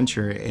motorbike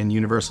adventure in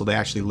Universal, they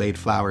actually laid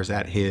flowers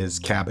at his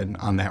cabin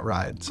on that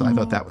ride. So I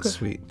thought that was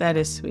sweet. That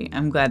is sweet.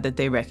 I'm glad that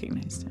they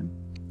recognized him.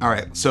 All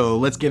right, so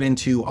let's get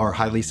into our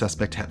highly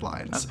suspect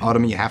headlines. Okay.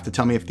 Autumn, you have to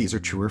tell me if these are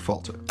true or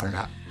false or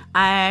not.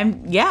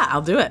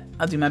 I'll do it.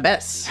 I'll do my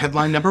best.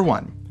 Headline number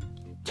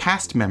 1.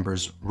 Cast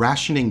members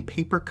rationing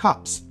paper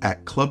cups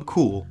at Club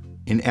Cool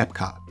in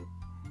Epcot.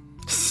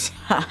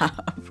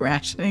 Stop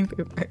rationing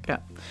paper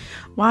cup.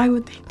 Why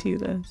would they do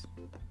this?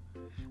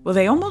 Well,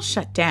 they almost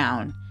shut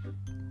down,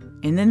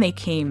 and then they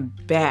came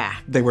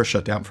back. They were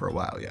shut down for a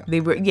while, yeah.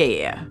 They were,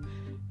 yeah.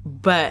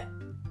 But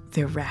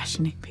they're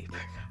rationing paper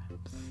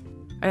cups.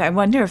 I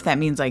wonder if that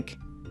means, like,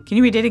 can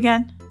you read it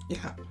again?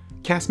 Yeah.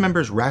 Cast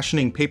members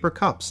rationing paper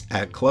cups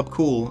at Club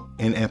Cool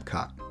in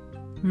Epcot.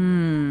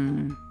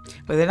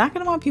 Well, they're not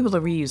going to want people to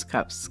reuse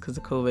cups because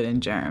of COVID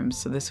and germs.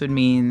 So this would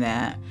mean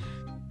that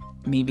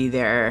maybe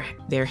they're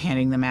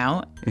handing them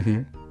out.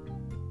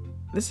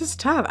 This is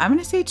tough. I'm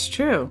going to say it's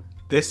true.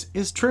 This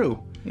is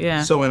true.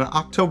 Yeah. So on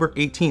October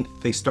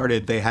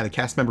 18th, they had a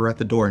cast member at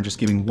the door and just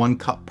giving 1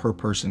 cup per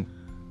person.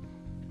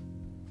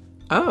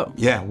 Oh.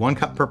 Yeah, 1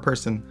 cup per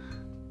person.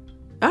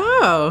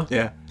 Oh.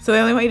 Yeah. So they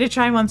only want you to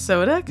try 1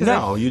 soda?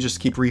 No, you just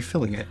keep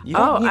refilling it. You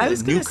don't need I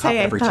was a new gonna cup say,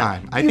 every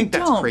time. I think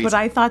that's crazy. But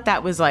I thought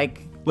that was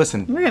like,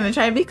 listen, we're going to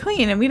try to be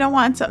clean, and we don't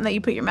want something that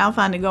you put your mouth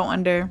on to go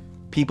under.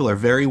 People are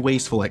very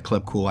wasteful at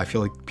Club Cool. I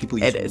feel like people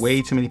use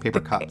way too many paper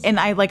cups. And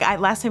I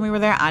last time we were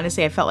there,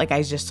 honestly, I felt like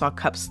I just saw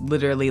cups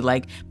literally,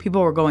 like,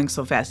 people were going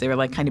so fast. They were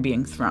like kind of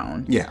being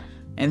thrown. Yeah.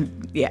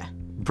 And yeah.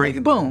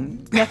 Break.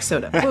 Boom, next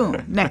soda.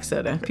 Boom, next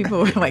soda. People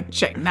were like,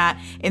 check, not,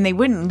 and they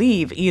wouldn't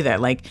leave either.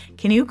 Like,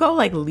 can you go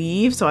like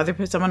leave so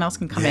someone else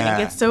can come in and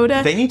get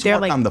soda? They need to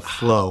work on the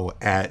flow.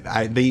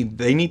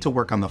 They need to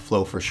work on the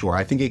flow for sure.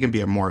 I think it can be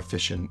a more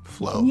efficient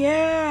flow.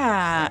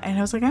 Yeah, and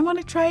I was like, I want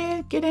to try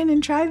it. Get in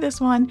and try this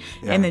one.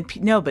 Yeah. And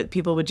then but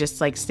people would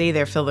just like stay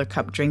there, fill their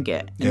cup, drink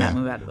it, and not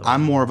move out of the way.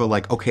 I'm more of a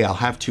like, okay, I'll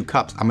have 2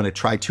 cups. I'm gonna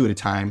try 2 at a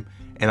time.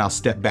 And I'll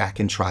step back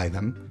and try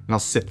them, and I'll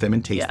sip them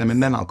and taste them,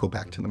 and then I'll go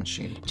back to the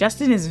machine.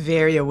 Justin is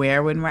very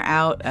aware when we're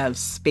out of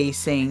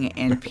spacing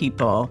and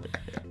people.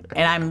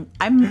 And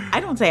I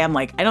don't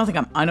think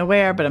I'm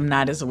unaware, but I'm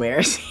not as aware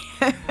as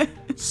he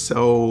is.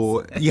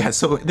 So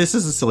this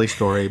is a silly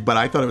story, but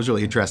I thought it was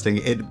really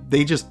interesting.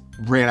 They just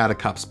ran out of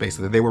cups,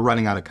 basically. They were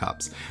running out of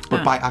cups.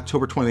 But by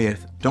October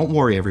 20th, don't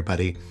worry,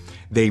 everybody,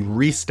 they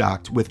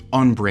restocked with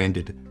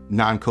unbranded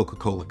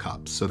non-Coca-Cola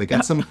cups. So they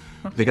got some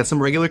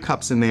regular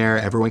cups in there.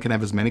 Everyone can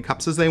have as many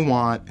cups as they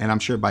want, and I'm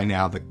sure by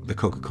now the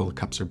Coca-Cola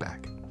cups are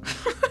back.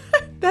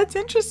 That's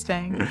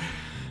interesting.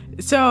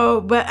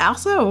 So, but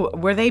also,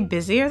 were they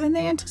busier than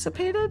they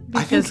anticipated?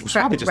 I think it was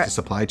probably just a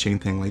supply chain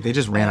thing. Like, they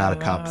just ran out of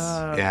cups.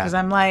 Yeah. Because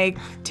I'm like,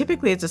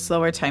 typically it's a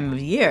slower time of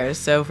year,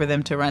 so for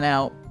them to run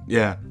out.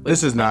 Yeah.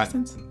 This is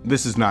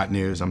not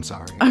news. I'm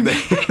sorry.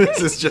 Okay.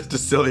 This is just a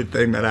silly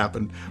thing that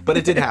happened, but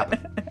it did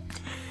happen.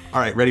 All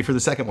right, ready for the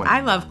second one?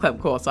 I love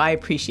Club Cool, so I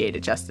appreciate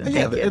it, Justin.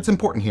 Thank you. It's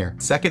important here.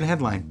 Second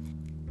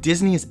headline.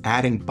 Disney is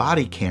adding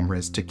body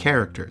cameras to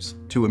characters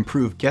to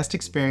improve guest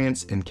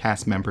experience and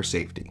cast member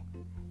safety.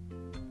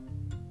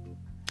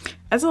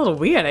 That's a little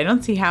weird. I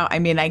don't see how. I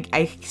mean,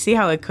 I see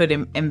how it could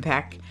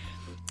impact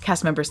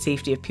cast member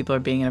safety if people are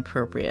being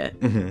inappropriate.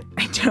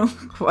 I don't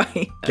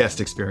quite.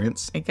 Guest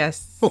experience. I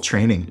guess. Well,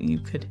 training. You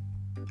could.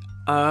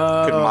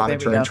 Oh, could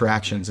monitor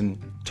interactions and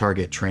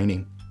target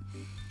training.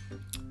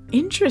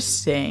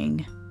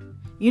 Interesting.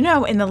 You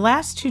know, in the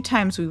last 2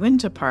 times we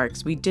went to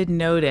parks, we did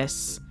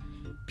notice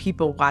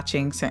people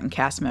watching certain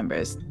cast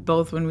members,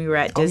 both when we were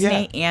at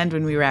Disney and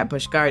when we were at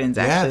Busch Gardens.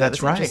 Actually, yeah, that's that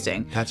was right.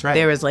 Interesting. That's right.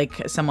 There was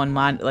like someone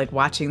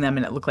watching them,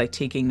 and it looked like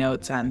taking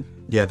notes on.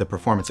 Yeah, the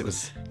performance. It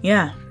was.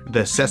 Yeah.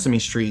 The Sesame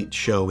Street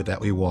show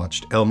that we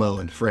watched, Elmo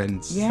and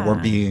Friends, were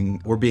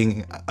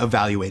being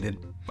evaluated.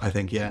 I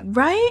think, yeah.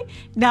 Right?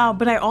 Now,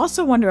 but I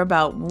also wonder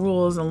about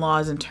rules and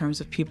laws in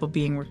terms of people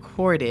being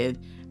recorded.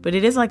 But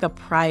it is like a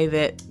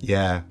private.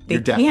 Yeah. They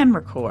can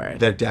record.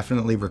 They're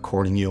definitely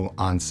recording you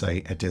on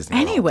site at Disney.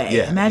 Anyway,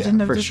 imagine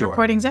there's sure.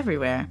 recordings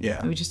everywhere.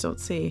 Yeah. We just don't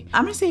see.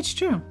 I'm going to say it's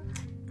true.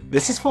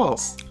 This is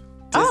false.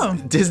 Oh.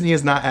 Disney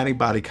is not adding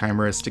body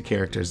cameras to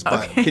characters,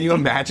 but can you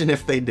imagine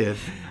if they did?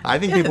 I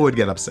think people would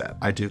get upset.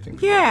 I do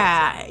think.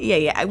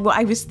 Yeah. Well,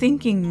 I was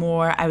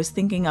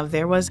thinking of,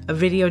 there was a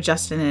video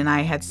Justin and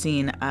I had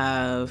seen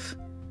of,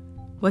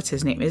 what's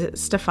his name? Is it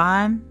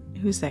Stefan?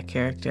 Who's that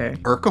character?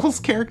 Urkel's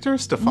character,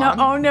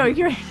 Stefan? No,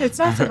 it's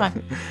not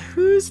Stefan.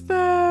 Who's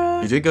the...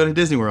 You did go to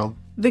Disney World.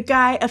 The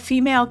guy, a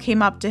female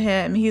came up to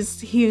him. He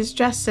was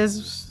dressed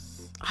as...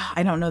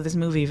 I don't know this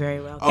movie very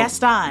well.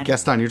 Gaston.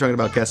 Gaston. You're talking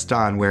about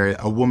Gaston, where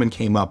a woman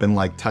came up and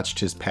like touched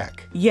his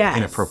pec. Yes.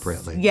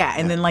 Inappropriately. Yeah,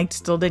 and then like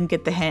still didn't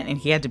get the hint, and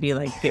he had to be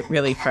like get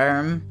really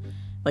firm,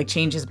 like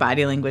change his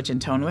body language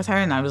and tone with her.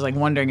 And I was like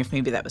wondering if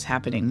maybe that was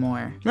happening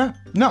more. No.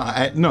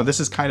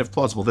 This is kind of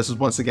plausible. This is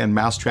once again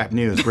Mousetrap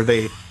News, where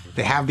they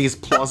have these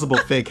plausible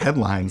fake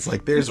headlines.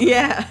 Like there's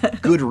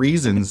good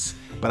reasons,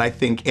 but I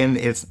think, and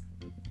it's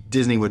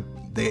Disney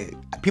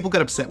people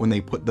got upset when they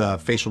put the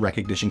facial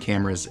recognition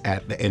cameras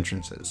at the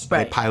entrances.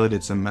 Right. They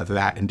piloted some of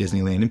that in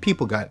Disneyland, and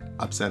people got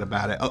upset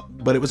about it.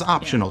 But it was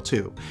optional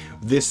too.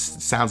 This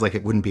sounds like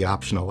it wouldn't be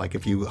optional. Like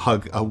if you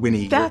hug a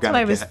Winnie, that's what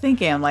I was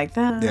thinking. I'm like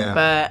that,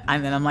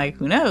 and then I'm like,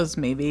 who knows?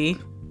 Maybe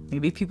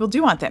people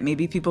do want that.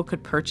 Maybe people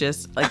could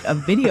purchase like a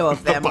video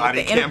of them. The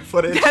body cam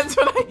footage. That's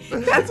what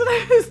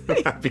I was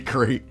thinking. That'd be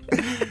great.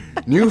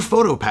 New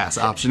PhotoPass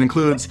option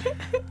includes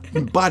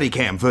body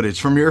cam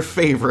footage from your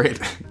favorite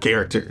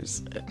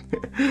characters.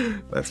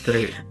 That's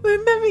great.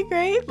 Wouldn't that be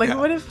great? Like,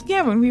 what if,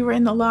 when we were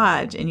in the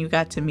lodge and you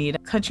got to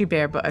meet Country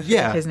Bear, but I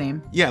forget his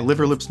name. Yeah,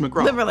 Liverlips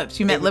McGraw. Liverlips.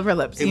 You met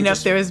Liverlips.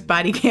 If there was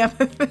body cam.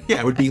 Yeah,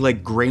 it would be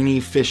like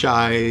grainy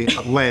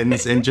fisheye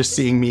lens and just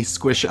seeing me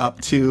squish up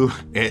to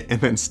it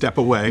and then step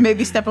away.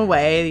 Maybe step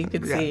away. You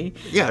could see.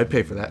 Yeah, I'd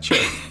pay for that. Sure.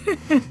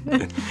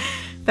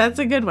 That's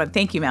a good one.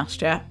 Thank you,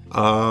 Mousetrap.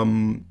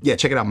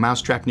 Check it out,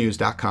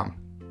 mousetrapnews.com.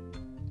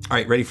 All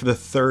right, ready for the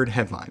third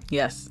headline?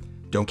 Yes.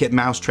 Don't get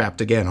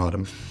mousetrapped again,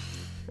 Autumn.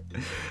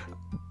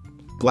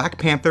 Black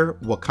Panther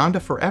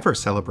Wakanda Forever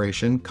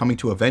celebration coming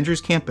to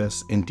Avengers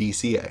Campus in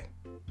DCA.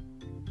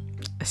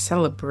 A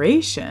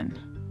celebration?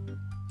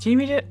 Can you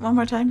read it one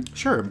more time?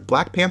 Sure.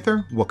 Black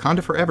Panther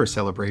Wakanda Forever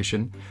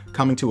celebration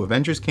coming to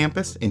Avengers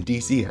Campus in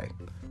DCA.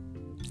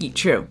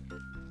 True.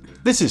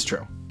 This is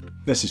true.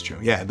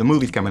 Yeah, the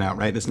movie's coming out,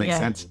 right? This makes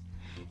sense.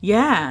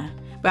 Yeah.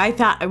 But I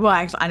thought,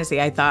 honestly,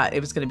 I thought it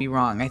was going to be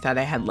wrong. I thought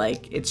I had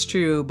it's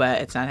true,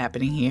 but it's not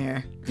happening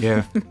here.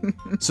 Yeah.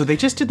 So they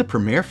just did the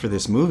premiere for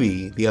this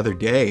movie the other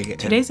day.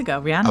 2 days ago,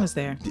 Rihanna was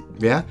there.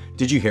 Yeah?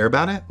 Did you hear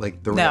about it?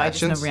 Like the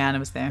reactions? No, I just know Rihanna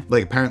was there.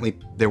 Like apparently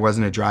there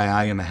wasn't a dry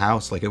eye in the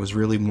house. Like it was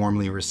really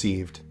warmly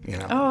received,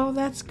 Oh,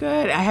 that's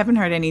good. I haven't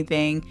heard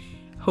anything.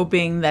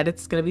 Hoping that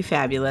it's going to be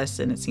fabulous,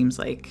 and it seems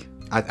like...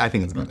 I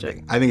think it's going to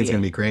be. I think it's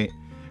going to be great.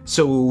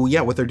 So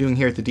yeah, what they're doing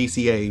here at the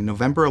DCA,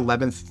 November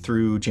 11th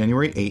through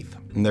January 8th,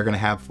 and they're going to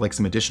have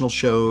some additional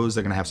shows.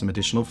 They're going to have some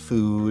additional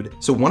food.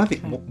 So one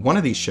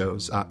of these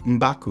shows,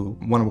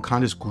 M'Baku, one of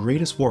Wakanda's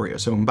greatest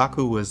warriors. So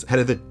M'Baku was head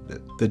of the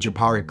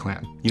Japari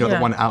clan. The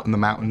one out in the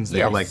mountains.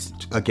 They are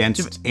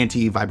against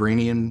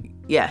anti-vibranium.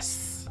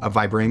 Yes. A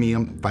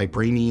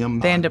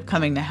vibranium. They end up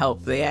coming to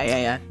help.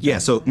 Yeah. Yeah,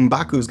 so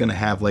M'Baku is going to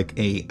have a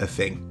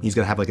thing. He's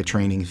going to have a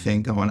training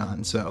thing going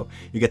on. So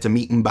you get to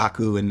meet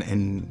M'Baku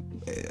and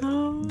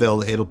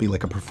it'll be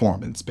like a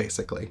performance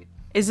basically.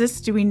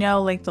 Do we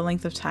know the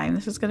length of time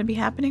this is going to be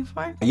happening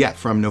for? Yeah,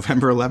 from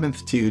November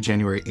 11th to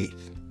January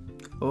 8th.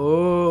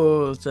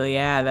 Oh, so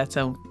yeah, that's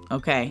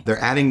okay.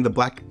 They're adding the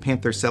Black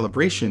Panther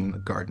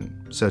celebration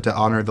garden, so to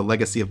honor the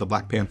legacy of the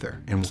Black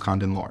Panther in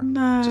Wakandan lore.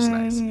 Nice. Which is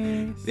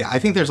nice. Yeah, I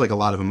think there's a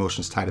lot of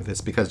emotions tied to this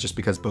because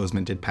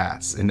Boseman did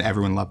pass and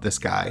everyone loved this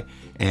guy,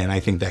 and I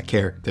think that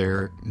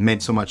character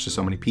meant so much to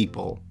so many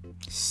people.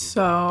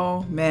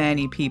 So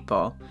many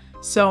people.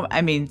 So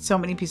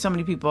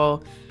many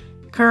people,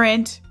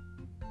 current,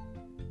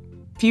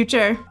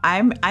 future.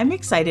 I'm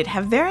excited.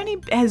 Has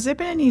there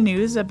been any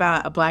news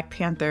about a Black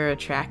Panther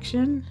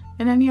attraction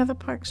in any other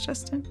parks,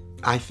 Justin?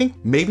 I think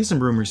maybe some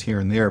rumors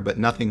here and there, but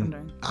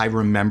nothing I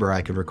remember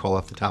I could recall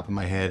off the top of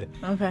my head.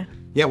 Okay.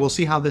 Yeah, we'll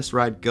see how this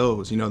ride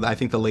goes. I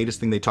think the latest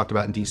thing they talked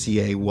about in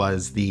DCA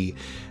was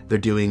they're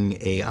doing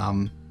a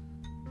oh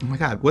my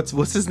God,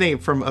 what's his name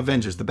from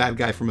Avengers? The bad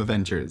guy from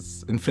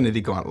Avengers,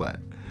 Infinity Gauntlet.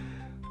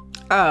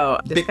 Oh,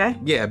 this guy?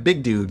 Yeah,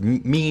 big dude,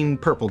 mean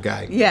purple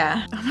guy.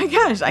 Yeah. Oh my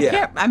gosh,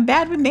 I'm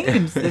bad with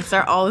names.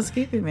 They're all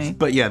escaping me.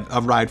 But yeah, a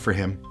ride for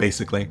him,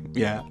 basically.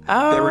 Yeah.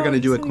 Oh, they were going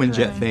to do a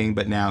Quinjet thing,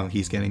 but now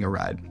he's getting a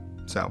ride.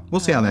 So we'll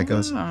see how that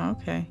goes. Oh,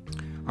 okay.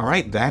 All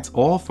right, that's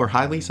all for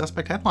Highly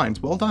Suspect Headlines.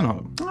 Well done,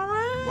 Autumn. All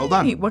right. Well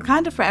done.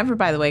 Wakanda Forever,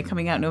 by the way,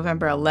 coming out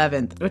November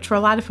 11th, which for a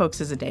lot of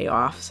folks is a day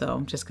off. So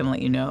I'm just going to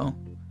let you know.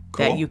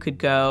 Cool. That you could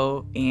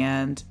go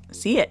and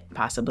see it,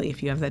 possibly,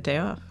 if you have that day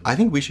off. I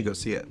think we should go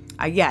see it.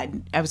 Yeah,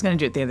 I was going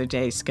to do it the other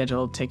day,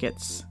 scheduled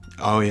tickets.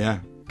 Oh,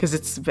 yeah.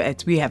 Because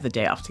we have the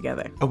day off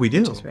together. Oh, we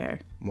do? Which is rare.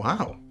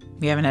 Wow.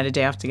 We haven't had a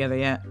day off together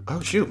yet. Oh,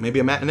 shoot. Maybe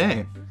a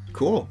matinee.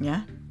 Cool.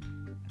 Yeah.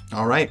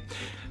 All right.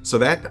 So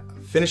that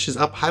finishes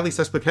up Highly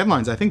Suspect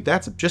Headlines. I think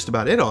that's just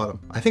about it, Autumn.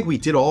 I think we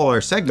did all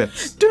our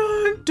segments.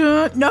 Dun,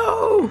 dun.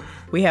 No!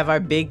 We have our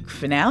big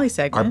finale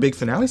segment. Our big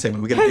finale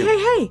segment. We got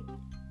Hey.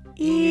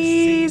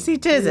 Easy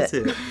does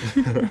it.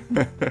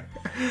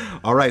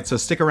 All right, so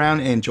stick around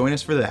and join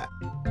us for that.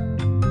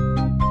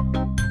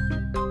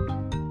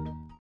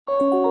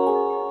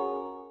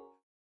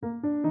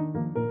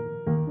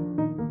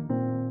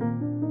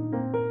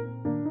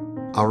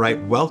 All right,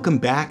 welcome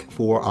back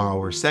for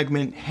our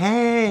segment,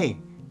 Hey,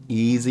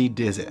 Easy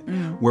Diz It,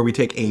 where we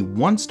take a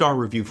 1-star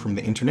review from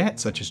the internet,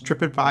 such as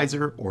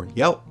TripAdvisor or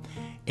Yelp,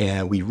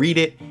 and we read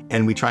it,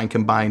 and we try and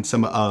combine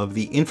some of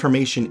the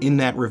information in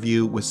that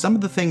review with some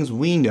of the things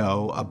we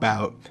know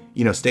about,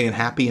 staying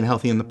happy and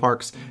healthy in the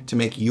parks to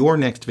make your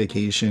next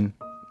vacation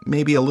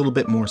maybe a little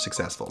bit more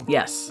successful.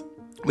 Yes.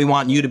 We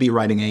want you to be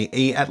writing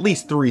a at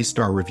least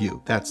 3-star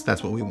review. That's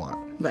what we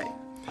want. Right.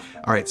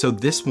 All right, so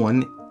this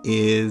one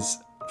is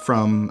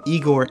from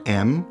Igor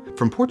M.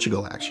 from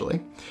Portugal,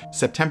 actually.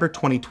 September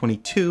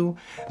 2022,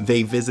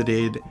 they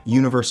visited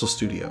Universal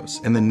Studios,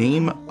 and the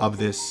name of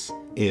this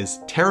is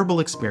Terrible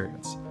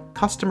Experience.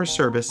 Customer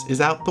service is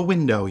out the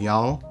window,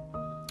 y'all.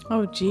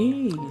 Oh,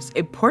 geez.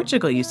 In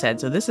Portugal, you said,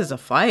 so this is a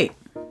flight.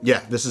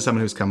 Yeah, this is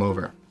someone who's come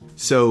over.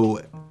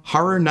 So,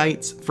 Horror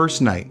Nights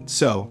first night.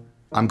 So,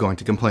 I'm going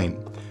to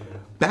complain.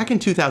 Back in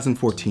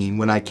 2014,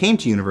 when I came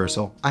to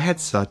Universal, I had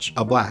such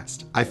a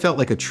blast. I felt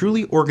like a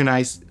truly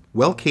organized,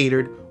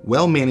 well-catered,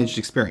 well-managed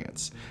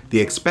experience. The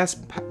Express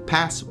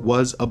Pass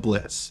was a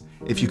bliss,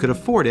 if you could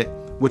afford it,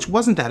 which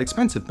wasn't that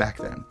expensive back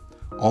then.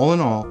 All in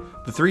all,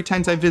 the 3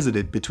 times I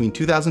visited between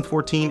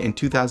 2014 and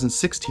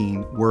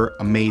 2016 were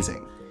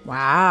amazing.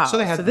 Wow. So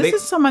this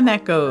is someone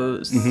that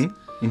goes,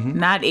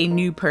 not a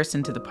new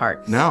person to the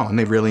park. No, and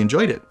they really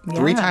enjoyed it. Yeah.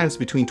 3 times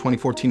between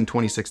 2014 and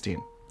 2016.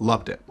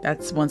 Loved it.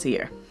 That's once a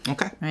year.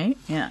 Okay. Right?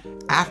 Yeah.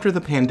 After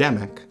the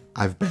pandemic,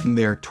 I've been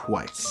there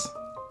twice.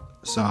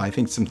 So I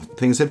think some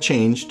things have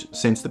changed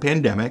since the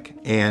pandemic,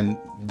 and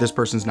this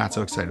person's not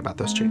so excited about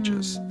those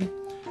changes.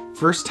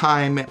 First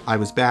time I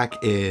was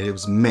back, it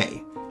was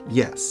May.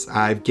 Yes,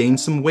 I've gained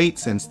some weight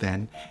since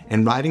then,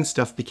 and riding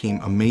stuff became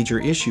a major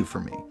issue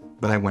for me,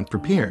 but I went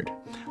prepared.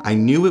 I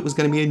knew it was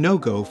going to be a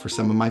no-go for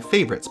some of my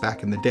favorites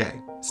back in the day.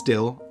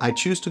 Still, I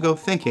choose to go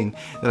thinking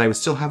that I would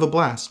still have a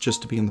blast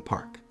just to be in the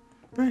park.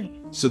 Right.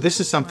 So this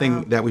is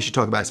something that we should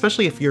talk about,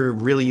 especially if you're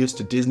really used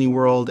to Disney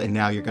World and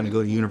now you're going to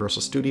go to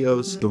Universal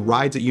Studios. The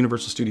rides at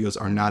Universal Studios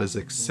are not as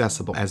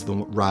accessible as the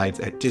rides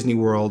at Disney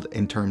World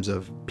in terms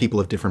of people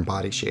of different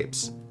body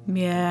shapes.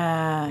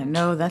 Yeah,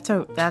 no, that's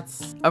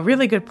a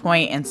really good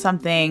point, and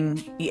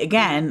something,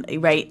 again,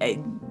 right,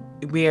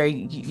 where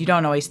you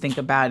don't always think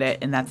about it,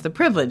 and that's the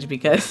privilege,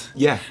 because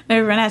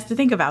everyone has to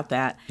think about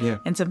that,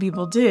 and some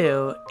people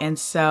do, and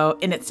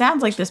it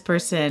sounds like this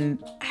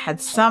person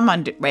had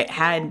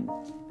had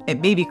it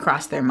maybe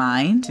crossed their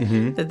mind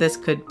that this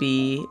could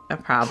be a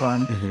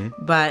problem,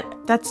 but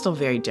that's still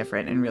very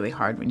different and really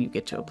hard when you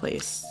get to a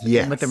place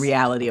with the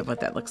reality of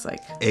what that looks like.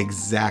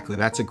 Exactly.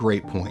 That's a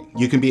great point.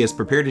 You can be as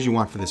prepared as you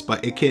want for this,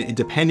 but it can,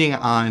 depending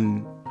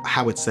on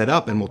how it's set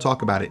up, and we'll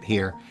talk about it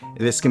here,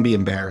 this can be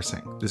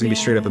embarrassing. This can be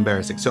straight up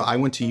embarrassing. So I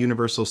went to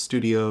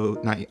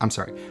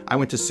I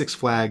went to Six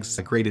Flags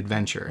A Great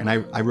Adventure, and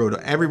I rode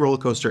every roller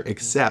coaster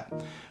except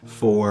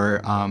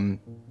for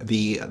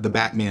the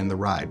Batman the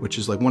Ride, which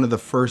is like one of the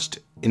first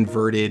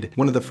inverted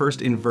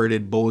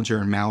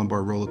Bollinger and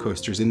Malibor roller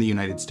coasters in the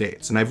United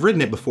States. And I've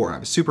ridden it before. I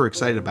was super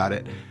excited about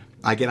it.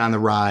 I get on the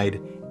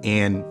ride,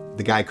 and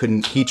the guy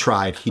he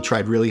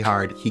tried really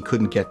hard. He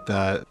couldn't get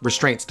the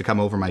restraints to come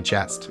over my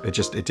chest.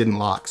 It didn't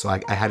lock. So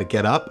I had to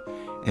get up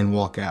and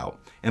walk out.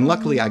 And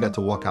luckily I got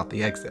to walk out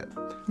the exit.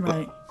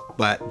 Right.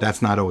 But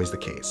that's not always the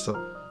case.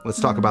 So let's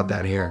talk about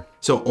that here.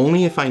 So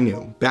Only If I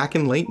Knew. Back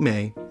in late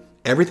May,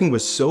 everything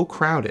was so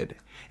crowded,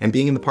 and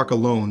being in the park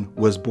alone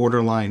was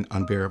borderline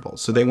unbearable.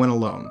 So they went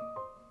alone.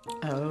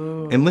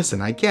 Oh. And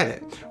listen, I get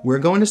it. We're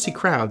going to see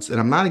crowds, and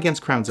I'm not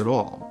against crowds at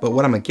all. But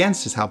what I'm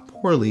against is how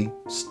poorly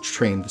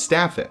trained the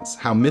staff is,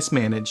 how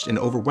mismanaged and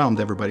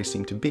overwhelmed everybody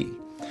seemed to be.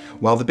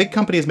 While the big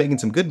company is making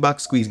some good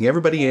bucks squeezing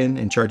everybody in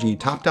and charging you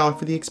top dollar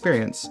for the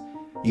experience,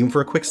 even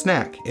for a quick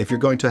snack, if you're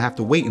going to have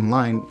to wait in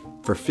line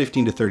for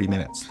 15 to 30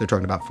 minutes, they're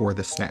talking about for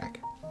this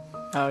snack.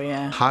 Oh,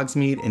 yeah.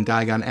 Hogsmeade and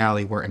Diagon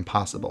Alley were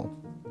impossible.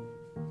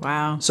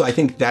 Wow. So I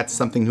think that's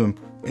something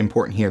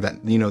important here,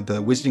 that,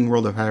 the Wizarding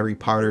World of Harry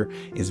Potter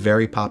is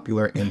very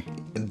popular, and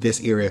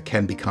this area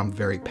can become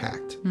very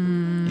packed,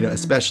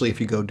 especially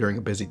if you go during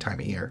a busy time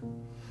of year.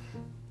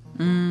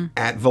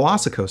 At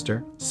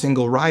Velocicoaster,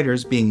 single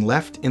riders being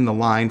left in the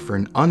line for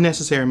an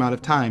unnecessary amount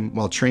of time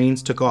while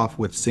trains took off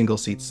with single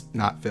seats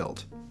not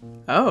filled.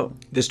 Oh.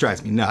 This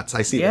drives me nuts.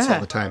 I see this all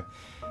the time.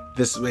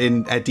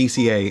 At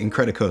DCA,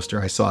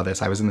 Incredicoaster, I saw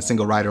this. I was in the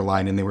single rider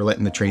line, and they were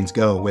letting the trains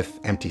go with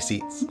empty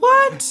seats.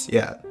 What?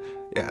 Yeah.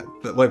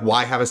 But,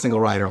 why have a single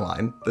rider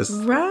line?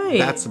 Right.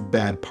 That's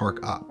bad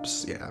park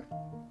ops. Yeah.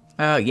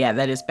 Oh, yeah,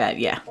 that is bad.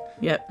 Yeah.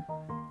 Yep.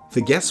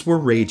 The guests were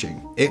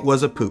raging. It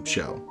was a poop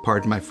show.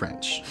 Pardon my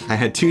French. I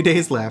had 2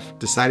 days left,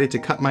 decided to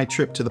cut my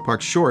trip to the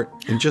park short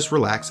and just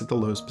relax at the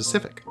Loews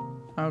Pacific.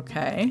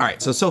 Okay. All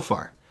right, so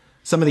far,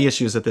 some of the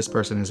issues that this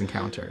person has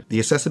encountered. The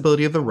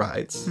accessibility of the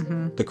rides,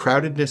 the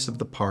crowdedness of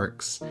the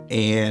parks,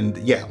 and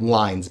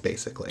lines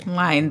basically.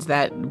 Lines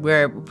that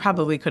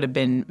probably could have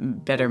been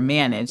better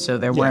managed so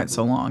they weren't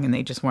so long and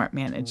they just weren't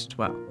managed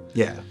well.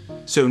 Yeah.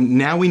 So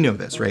now we know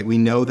this, right? We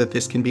know that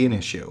this can be an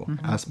issue.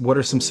 What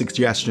are some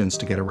suggestions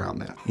to get around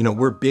that?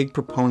 We're big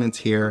proponents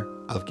here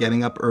of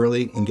getting up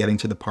early and getting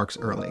to the parks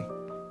early.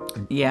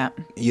 Yeah.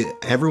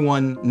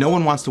 No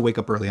one wants to wake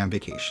up early on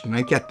vacation. And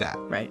I get that.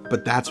 Right.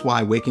 But that's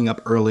why waking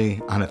up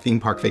early on a theme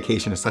park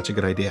vacation is such a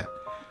good idea.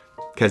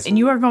 And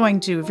you are going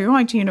to, if you're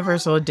going to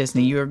Universal or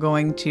Disney, you are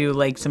going to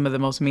like some of the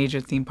most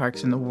major theme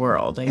parks in the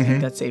world. I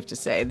think that's safe to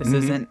say. This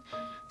isn't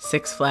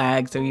Six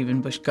Flags or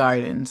even Busch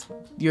Gardens.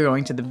 You're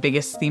going to the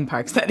biggest theme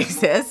parks that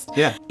exist.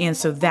 Yeah. And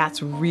so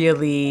that's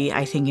really,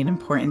 I think, an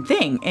important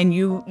thing. And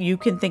you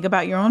can think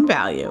about your own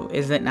value.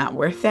 Is it not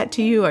worth that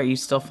to you? Are you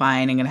still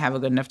fine and going to have a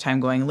good enough time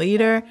going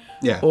later?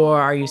 Yeah.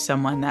 Or are you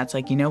someone that's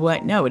like, you know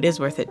what? No, it is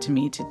worth it to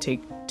me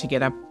to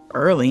get up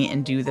early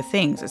and do the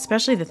things,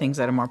 especially the things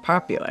that are more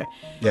popular.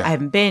 Yeah. I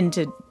haven't been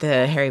to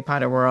the Harry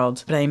Potter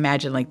world, but I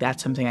imagine like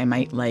that's something I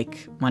might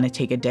like want to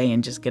take a day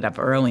and just get up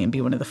early and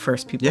be one of the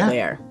first people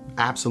there.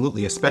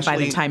 Absolutely, especially by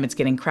the time it's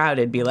getting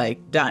crowded, be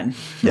like, done.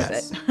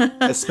 Yes,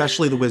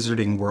 especially the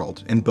Wizarding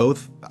World. In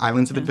both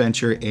Islands of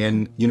Adventure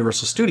and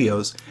Universal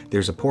Studios,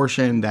 there's a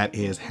portion that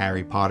is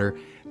Harry Potter.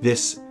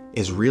 This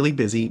is really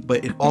busy,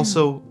 but it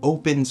also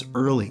opens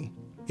early.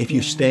 If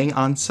you're staying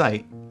on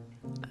site,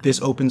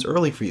 this opens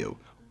early for you.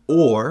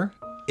 Or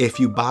if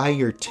you buy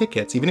your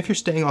tickets, even if you're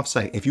staying off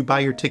site, if you buy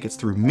your tickets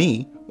through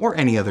me or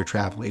any other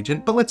travel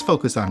agent, but let's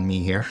focus on me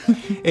here.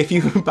 If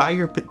you buy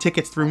your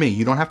tickets through me,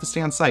 you don't have to stay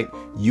on site.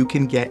 You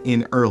can get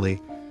in early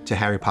to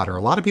Harry Potter.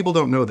 A lot of people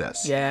don't know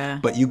this. Yeah.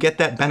 But you get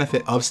that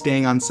benefit of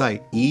staying on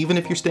site, even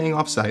if you're staying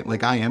off site,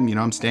 like I am.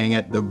 I'm staying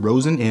at the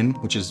Rosen Inn,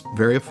 which is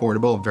very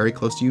affordable, very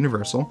close to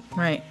Universal.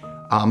 Right.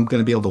 I'm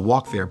going to be able to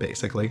walk there,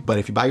 basically. But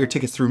if you buy your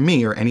tickets through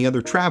me or any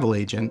other travel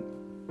agent,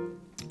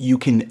 you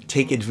can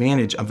take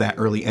advantage of that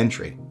early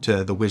entry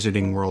to the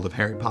Wizarding World of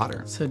Harry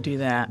Potter. So do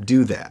that.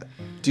 Do that.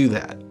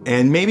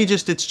 And maybe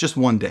it's just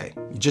one day,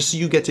 just so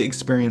you get to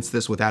experience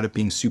this without it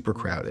being super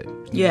crowded.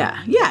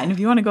 Yeah. And if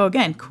you want to go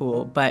again,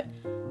 cool. But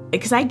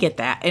because I get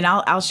that. And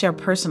I'll share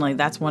personally,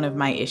 that's one of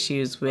my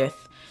issues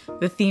with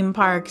the theme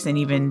parks and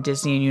even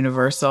Disney and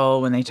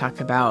Universal when they talk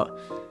about,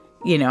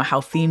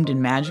 how themed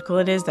and magical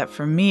it is, that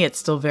for me, it's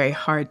still very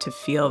hard to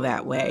feel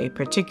that way,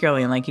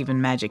 particularly in like even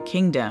Magic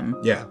Kingdom.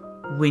 Yeah.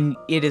 When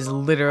it is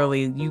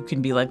literally, you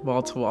can be like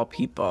wall-to-wall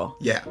people.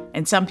 Yeah.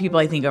 And some people,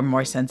 I think, are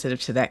more sensitive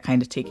to that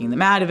kind of taking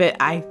them out of it.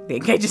 I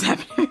think I just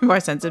happen to be more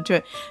sensitive to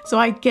it. So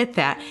I get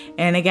that.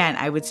 And again,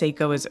 I would say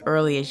go as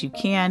early as you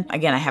can.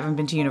 Again, I haven't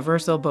been to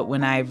Universal, but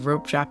when I've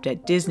rope dropped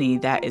at Disney,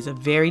 that is a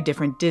very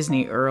different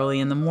Disney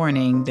early in the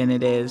morning than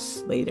it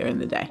is later in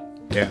the day.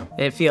 Yeah.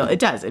 It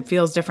does. It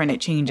feels different.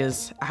 It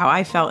changes how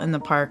I felt in the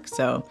park.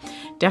 So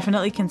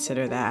definitely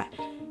consider that.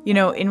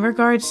 In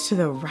regards to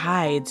the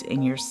rides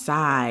and your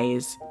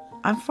size,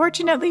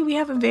 unfortunately, we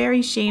have a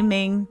very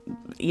shaming,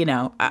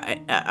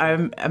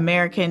 our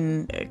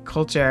American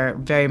culture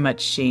very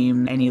much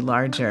shame any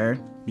larger.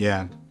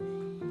 Yeah.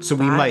 So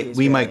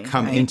we might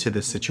come into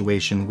this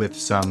situation with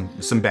some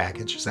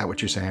baggage. Is that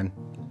what you're saying?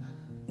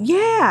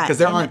 Yeah. Because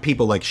there aren't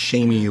people like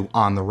shaming you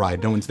on the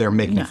ride. No one's there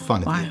making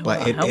fun of you.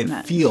 But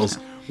it feels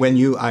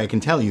I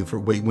can tell you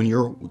when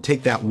you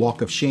take that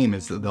walk of shame,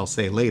 as they'll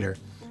say later,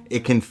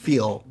 it can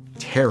feel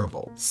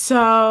terrible.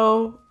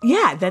 So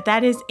yeah,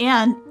 that is,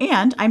 and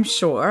I'm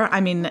sure,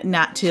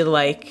 not to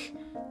like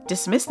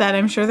dismiss that,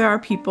 I'm sure there are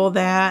people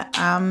that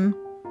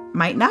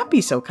might not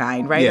be so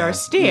kind, right? Yeah, or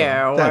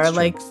stare, or true.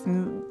 like,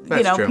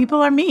 True.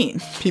 people are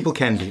mean. People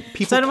can be.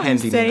 People So can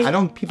be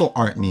mean. People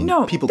aren't mean.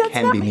 No, people that's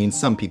can not be me. mean.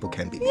 Some people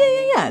can be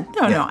mean. Yeah.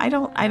 No, I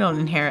don't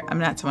inherit. I'm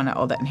not someone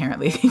that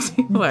inherently thinks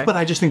people are. But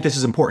I just think this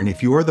is important.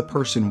 If you're the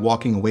person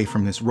walking away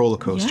from this roller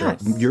coaster,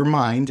 Yes. your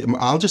mind,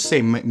 I'll just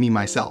say me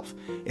myself,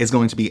 is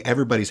going to be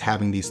everybody's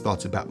having these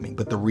thoughts about me.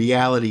 But the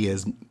reality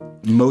is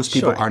most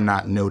people are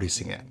not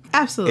noticing it.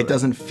 Absolutely. It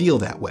doesn't feel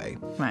that way.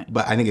 Right.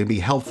 But I think it'd be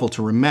helpful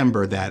to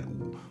remember that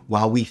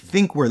while we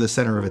think we're the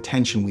center of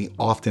attention, we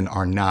often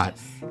are not.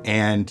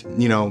 And,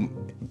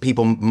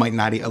 people might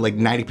not, like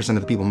 90%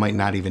 of the people might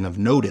not even have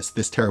noticed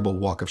this terrible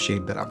walk of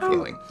shame that I'm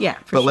feeling. Yeah,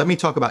 But let me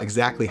talk about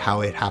exactly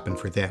how it happened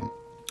for them.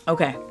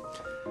 Okay.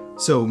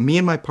 So me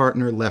and my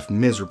partner left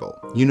miserable.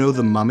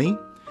 The Mummy?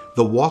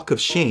 The walk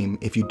of shame,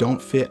 if you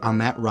don't fit on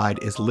that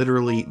ride, is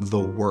literally the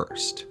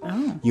worst.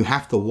 Oh. You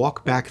have to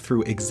walk back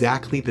through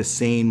exactly the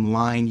same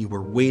line you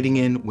were waiting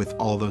in with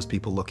all those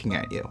people looking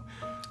at you.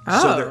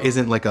 So there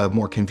isn't like a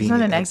more convenient Is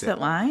that an exit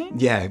line?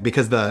 Yeah,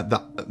 because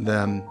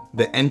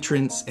the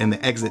entrance and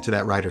the exit to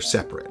that ride are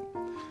separate.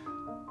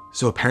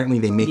 So apparently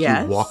they make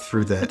you walk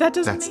through the. But that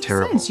doesn't that's make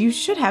terrible. sense.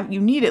 You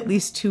need at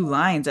least two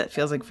lines. That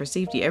feels like for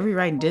safety. Every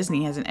ride in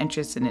Disney has an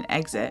entrance and an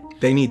exit.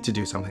 They need to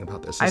do something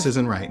about this. This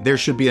isn't right. There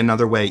should be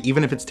another way,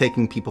 even if it's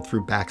taking people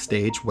through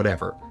backstage,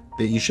 whatever.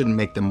 That you shouldn't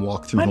make them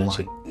walk through the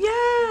line.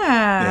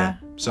 Yeah.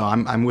 So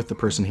I'm with the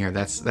person here.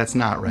 That's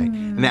not right.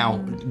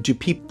 Now,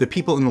 the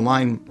people in the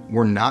line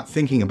were not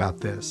thinking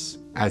about this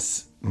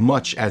as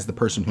much as the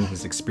person who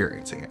was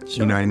experiencing it.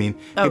 You know what I mean?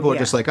 People were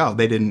just like, oh,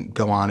 they didn't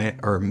go on it,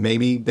 or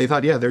maybe they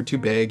thought, yeah, they're too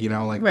big,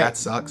 that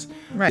sucks.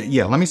 Right.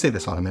 Yeah, let me say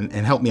this, Autumn,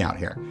 and help me out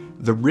here.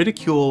 The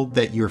ridicule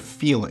that you're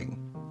feeling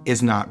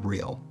is not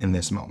real in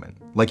this moment.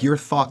 Like your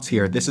thoughts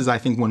here, this is, I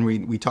think, when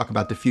we talk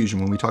about diffusion,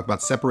 when we talk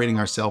about separating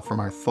ourselves from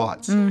our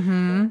thoughts,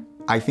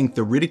 I think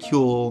the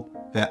ridicule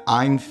that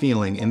I'm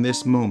feeling in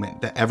this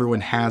moment that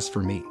everyone has for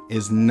me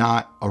is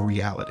not a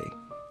reality.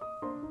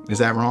 Is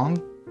that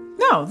wrong?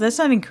 No, that's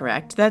not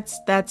incorrect.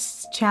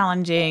 That's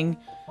challenging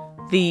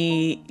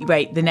the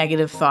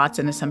negative thoughts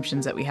and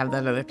assumptions that we have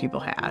that other people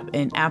have.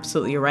 And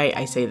absolutely you're right.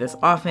 I say this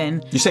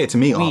often. You say it to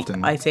me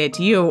often. I say it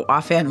to you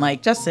often,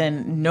 like,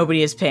 Justin,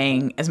 nobody is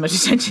paying as much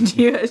attention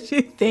to you as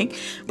you think,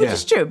 which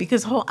is true,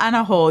 because on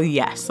a whole,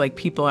 yes, like,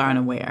 people are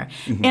unaware.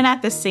 And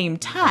at the same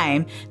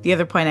time, the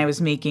other point I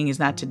was making is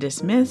not to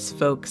dismiss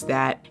folks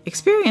that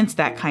experience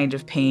that kind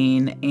of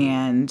pain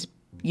and,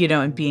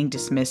 and being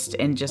dismissed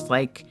and just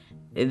like,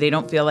 they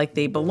don't feel like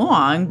they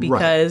belong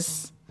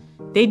because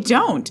they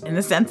don't, in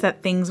the sense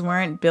that things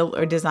weren't built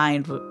or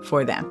designed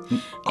for them.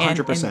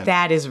 100%. And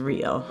that is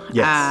real.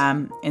 Yes.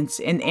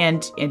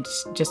 And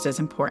it's just as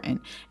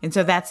important. And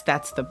so that's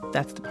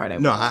the part I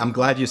No, I'm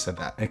glad you said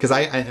that, because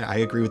I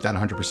agree with that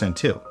 100%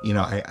 too.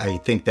 I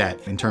think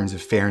that in terms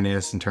of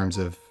fairness, in terms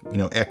of,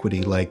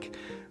 equity, like,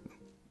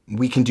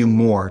 we can do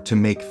more to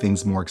make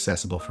things more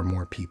accessible for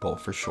more people,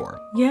 for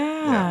sure.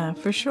 Yeah,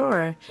 for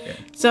sure. Yeah.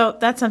 So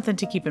that's something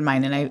to keep in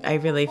mind. And I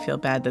really feel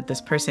bad that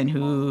this person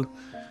who,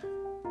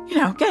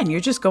 again,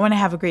 you're just going to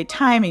have a great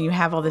time and you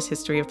have all this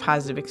history of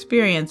positive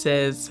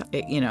experiences,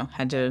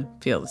 had to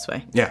feel this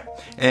way. Yeah.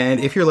 And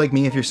if you're like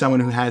me, if you're someone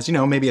who has,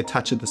 maybe a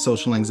touch of the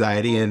social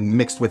anxiety and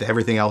mixed with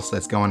everything else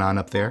that's going on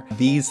up there,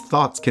 these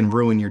thoughts can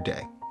ruin your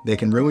day. They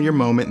can ruin your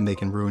moment and they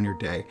can ruin your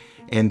day.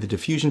 And the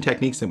diffusion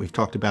techniques that we've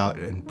talked about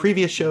in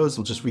previous shows,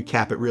 we'll just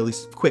recap it really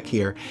quick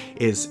here,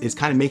 is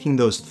kind of making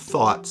those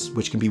thoughts,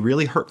 which can be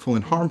really hurtful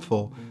and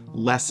harmful,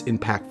 less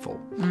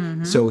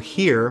impactful. So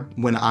here,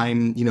 when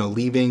I'm,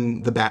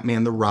 leaving the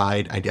Batman the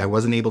ride, I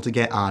wasn't able to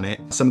get on it.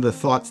 Some of the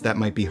thoughts that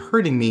might be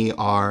hurting me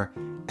are,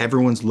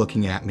 everyone's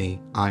looking at me,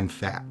 I'm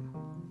fat.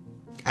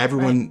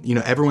 Everyone,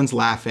 everyone's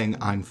laughing,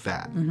 I'm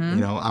fat.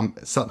 I'm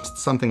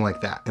something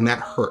like that. And that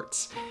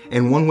hurts.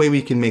 And one way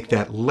we can make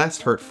that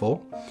less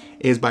hurtful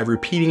is by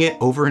repeating it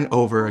over and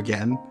over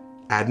again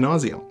ad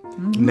nauseum.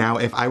 Now,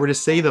 if I were to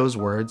say those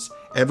words,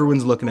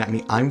 everyone's looking at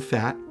me, I'm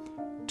fat,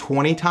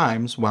 20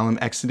 times while I'm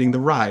exiting the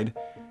ride,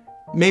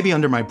 maybe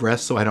under my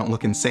breath so I don't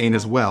look insane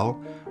as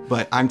well,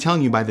 but I'm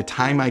telling you, by the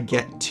time I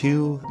get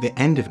to the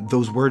end of it,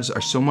 those words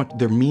are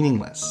they're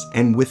meaningless.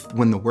 And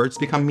when the words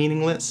become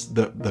meaningless,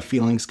 the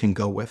feelings can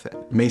go with it.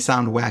 It may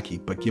sound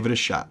wacky, but give it a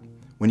shot.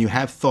 When you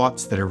have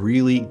thoughts that are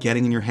really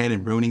getting in your head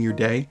and ruining your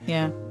day,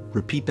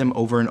 repeat them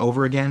over and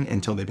over again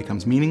until they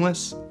becomes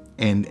meaningless,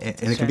 and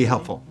it can be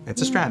helpful.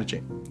 It's a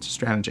strategy. It's a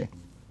strategy.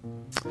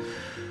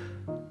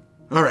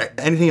 All right,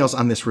 anything else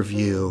on this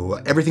review?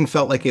 Everything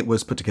felt like it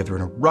was put together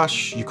in a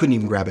rush. You couldn't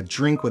even grab a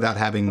drink without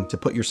having to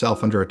put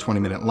yourself under a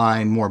 20-minute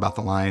line. More about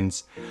the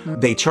lines.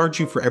 They charge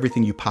you for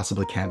everything you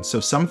possibly can. So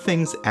some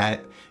things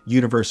at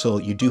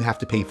Universal you do have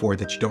to pay for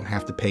that you don't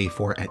have to pay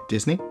for at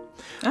Disney.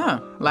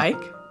 Oh,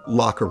 like?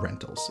 Locker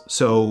rentals.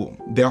 So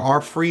there are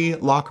free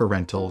locker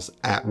rentals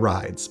at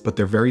rides, but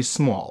they're very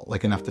small,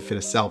 like enough to fit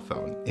a cell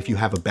phone. If you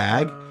have a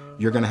bag,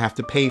 you're going to have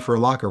to pay for a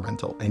locker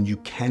rental, and you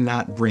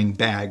cannot bring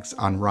bags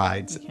on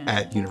rides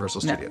at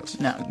Universal Studios.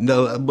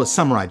 No, but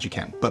some rides you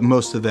can, but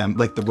most of them,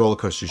 like the roller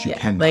coasters, you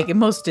cannot. Like in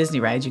most Disney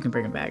rides, you can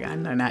bring a bag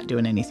on. They're not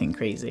doing anything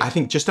crazy. I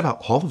think just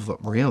about all of them,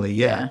 really,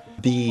 yeah.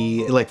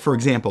 For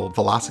example,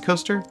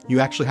 Velocicoaster, you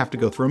actually have to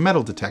go through a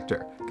metal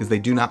detector because they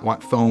do not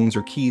want phones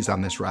or keys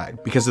on this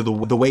ride. Because of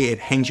the way it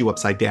hangs you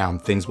upside down,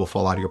 things will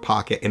fall out of your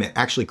pocket, and it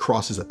actually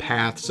crosses a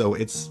path, so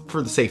it's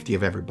for the safety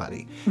of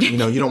everybody. You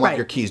don't want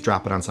your keys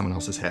dropping on someone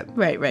else's head.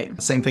 Right.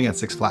 Same thing at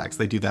Six Flags.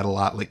 They do that a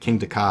lot, like King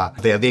Ka.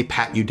 They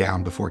pat you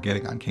down before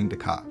getting on King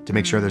Ka to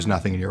make sure there's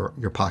nothing in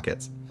your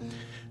pockets.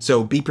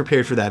 So be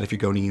prepared for that if you're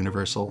going to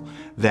Universal,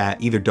 that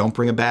either don't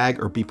bring a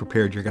bag or be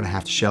prepared you're going to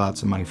have to shell out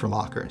some money for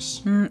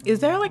lockers. Is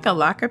there like a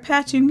locker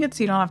patch you can get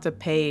so you don't have to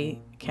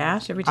pay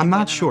cash every time? I'm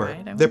not sure.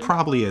 There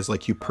probably is.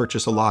 Like you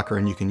purchase a locker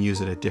and you can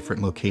use it at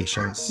different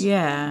locations.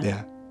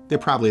 Yeah. There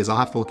probably is. I'll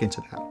have to look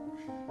into that.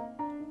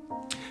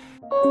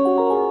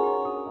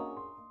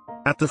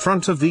 At the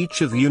front of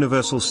each of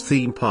Universal's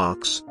theme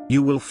parks,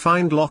 you will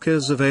find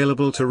lockers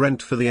available to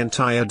rent for the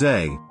entire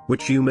day,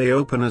 which you may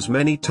open as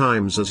many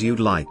times as you'd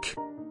like.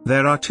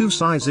 There are two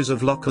sizes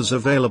of lockers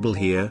available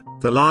here.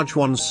 The large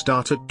ones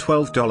start at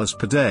 $12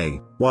 per day,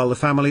 while the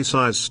family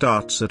size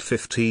starts at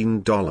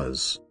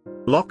 $15.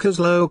 Lockers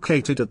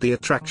located at the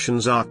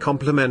attractions are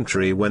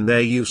complimentary when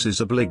their use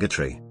is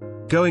obligatory.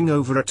 Going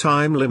over a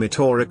time limit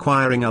or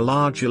requiring a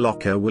larger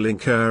locker will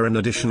incur an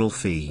additional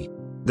fee.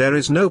 There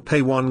is no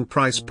pay one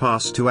price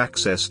pass to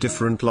access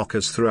different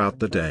lockers throughout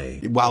the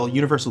day. While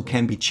Universal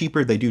can be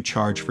cheaper, they do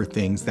charge for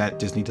things that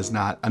Disney does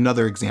not.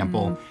 Another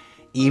example,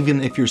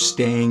 even if you're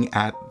staying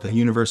at the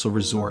Universal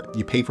Resort,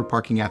 you pay for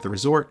parking at the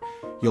resort,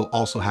 you'll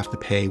also have to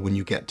pay when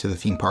you get to the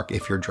theme park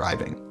if you're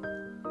driving.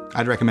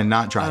 I'd recommend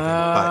not driving,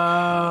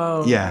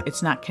 but yeah.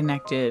 It's not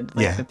connected,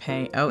 like the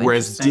pay. Oh,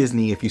 Whereas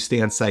Disney, if you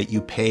stay on site,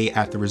 you pay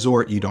at the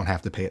resort, you don't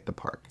have to pay at the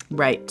park.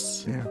 Right.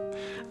 Yeah.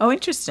 Oh,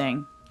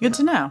 interesting. Good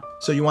to know.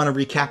 So you want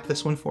to recap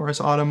this one for us,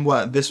 Autumn?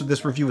 What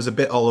this review was a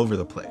bit all over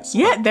the place.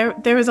 Yeah,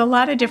 there was a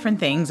lot of different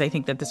things I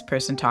think that this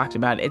person talked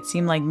about. It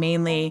seemed like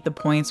mainly the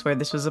points where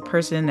this was a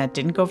person that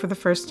didn't go for the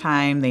first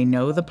time. They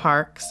know the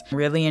parks,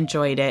 really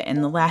enjoyed it,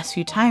 and the last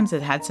few times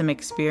it had some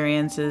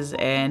experiences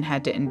and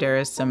had to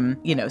endure some,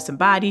 some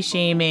body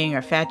shaming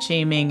or fat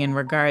shaming in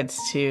regards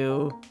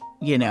to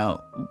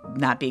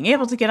not being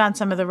able to get on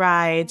some of the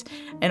rides,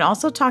 and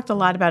also talked a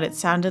lot about, it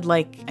sounded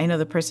like, I know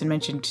the person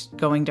mentioned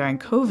going during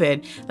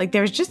COVID, like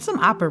there was just some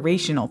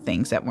operational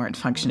things that weren't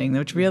functioning,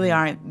 which really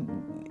aren't,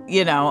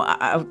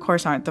 of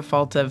course aren't the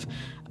fault of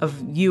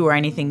you or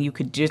anything you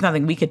could do. There's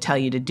nothing we could tell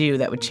you to do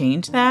that would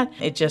change that.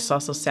 It just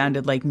also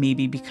sounded like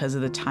maybe because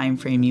of the time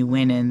frame you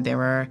went in,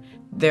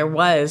 there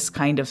was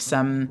kind of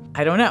some,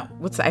 I don't know,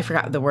 I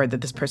forgot the word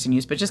that this person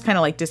used, but just kind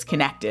of like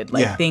disconnected,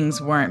 like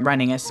things weren't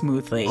running as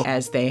smoothly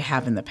as they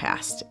have in the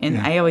past. And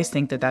I always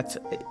think that that's,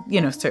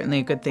 certainly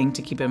a good thing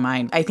to keep in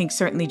mind. I think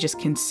certainly just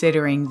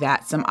considering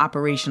that some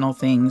operational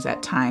things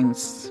at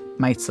times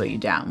might slow you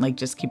down, like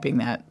just keeping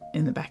that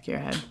in the back of your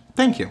head.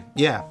 Thank you.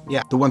 Yeah.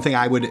 The one thing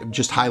I would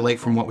just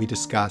highlight from what we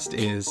discussed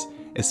is,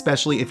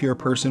 especially if you're a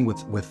person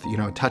with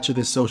a touch of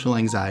this social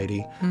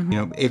anxiety,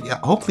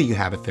 hopefully you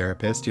have a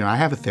therapist. I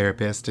have a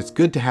therapist. It's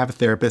good to have a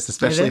therapist,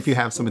 especially if you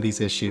have some of these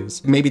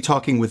issues. Maybe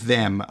talking with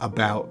them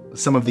about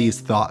some of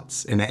these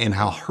thoughts and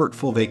how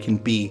hurtful they can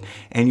be.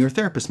 And your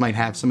therapist might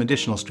have some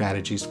additional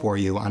strategies for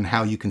you on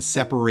how you can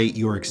separate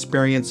your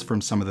experience from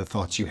some of the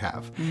thoughts you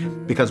have.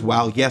 Because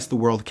while, yes, the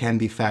world can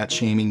be fat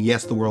shaming,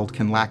 yes, the world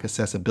can lack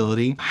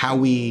accessibility, how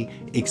we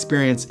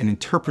experience and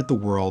interpret the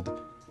world,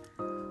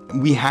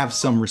 we have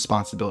some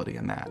responsibility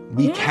in that.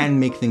 We can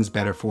make things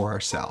better for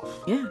ourselves.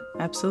 Yeah,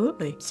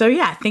 absolutely. So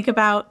think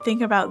about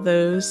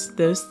those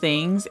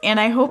things. And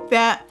I hope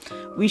that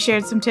we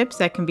shared some tips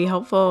that can be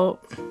helpful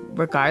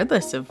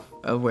regardless of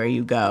where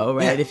you go,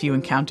 right? Yeah. If you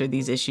encounter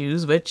these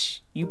issues,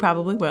 which you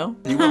probably will.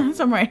 You will.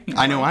 Somewhere.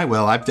 I know I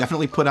will. I've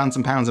definitely put on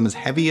some pounds. I'm as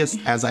heavy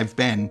as I've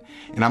been,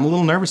 and I'm a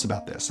little nervous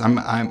about this. I'm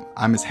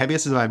as heavy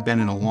as I've been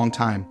in a long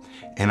time,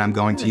 and I'm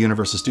going to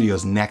Universal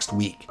Studios next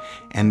week.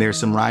 And there's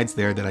some rides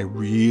there that I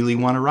really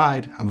want to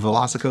ride.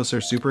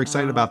 Velocicoaster, super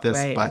excited about this,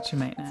 right, but you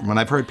might not. From what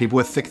I've heard, people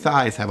with thick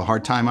thighs have a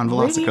hard time on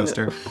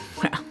Velocicoaster.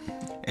 Well,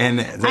 and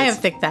I have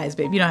thick thighs,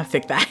 babe. You don't have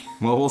thick thighs.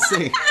 Well, we'll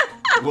see.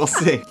 We'll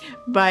see.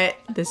 But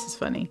this is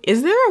funny.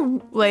 Is there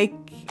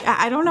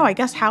I don't know, I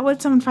guess, how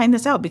would someone find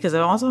this out? Because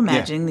I'm also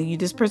imagining that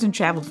this person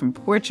traveled from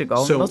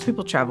Portugal. So, most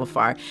people travel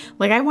far.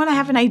 I want to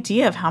have an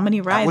idea of how many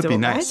rides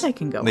rides I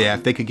can go on. Yeah,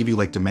 if they could give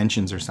you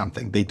dimensions or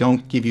something. They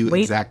don't give you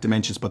exact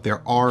dimensions, but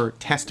there are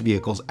test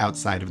vehicles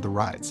outside of the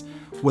rides.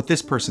 What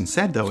this person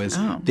said, though, is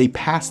they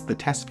passed the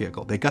test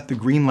vehicle. They got the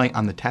green light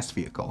on the test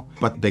vehicle,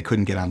 but they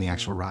couldn't get on the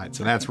actual ride.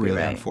 So that's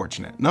really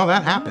unfortunate. No,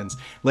 that happens.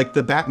 Like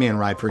the Batman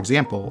ride, for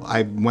example,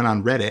 I went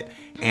on Reddit,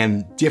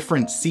 and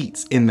different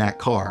seats in that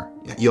car,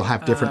 you'll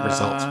have different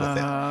results with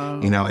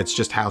it. It's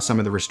just how some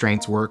of the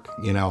restraints work,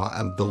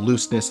 the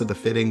looseness of the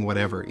fitting,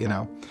 whatever,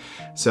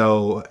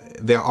 So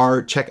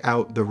check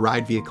out the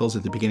ride vehicles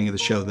at the beginning of the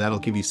show. That'll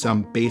give you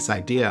some base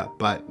idea,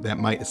 but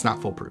it's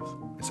not foolproof.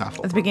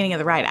 At the beginning of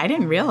the ride. I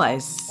didn't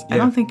realize. Yeah. I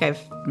don't think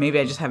maybe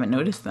I just haven't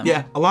noticed them.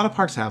 Yeah, a lot of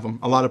parks have them.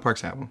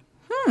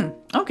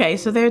 Okay,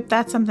 so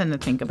that's something to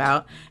think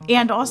about.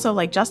 And also,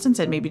 like Justin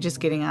said, maybe just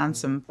getting on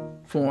some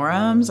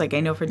forums. I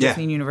know for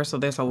Disney and Universal,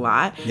 there's a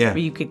lot where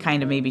you could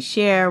kind of maybe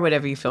share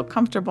whatever you feel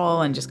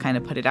comfortable and just kind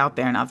of put it out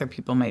there, and other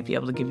people might be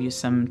able to give you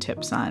some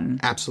tips on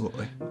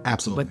Absolutely.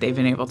 What they've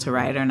been able to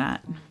ride or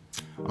not.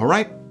 All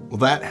right. Well,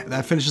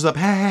 that finishes up.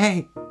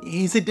 Hey,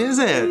 easy diz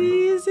it.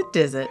 Easy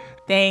diz it.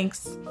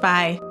 Thanks.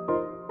 Bye.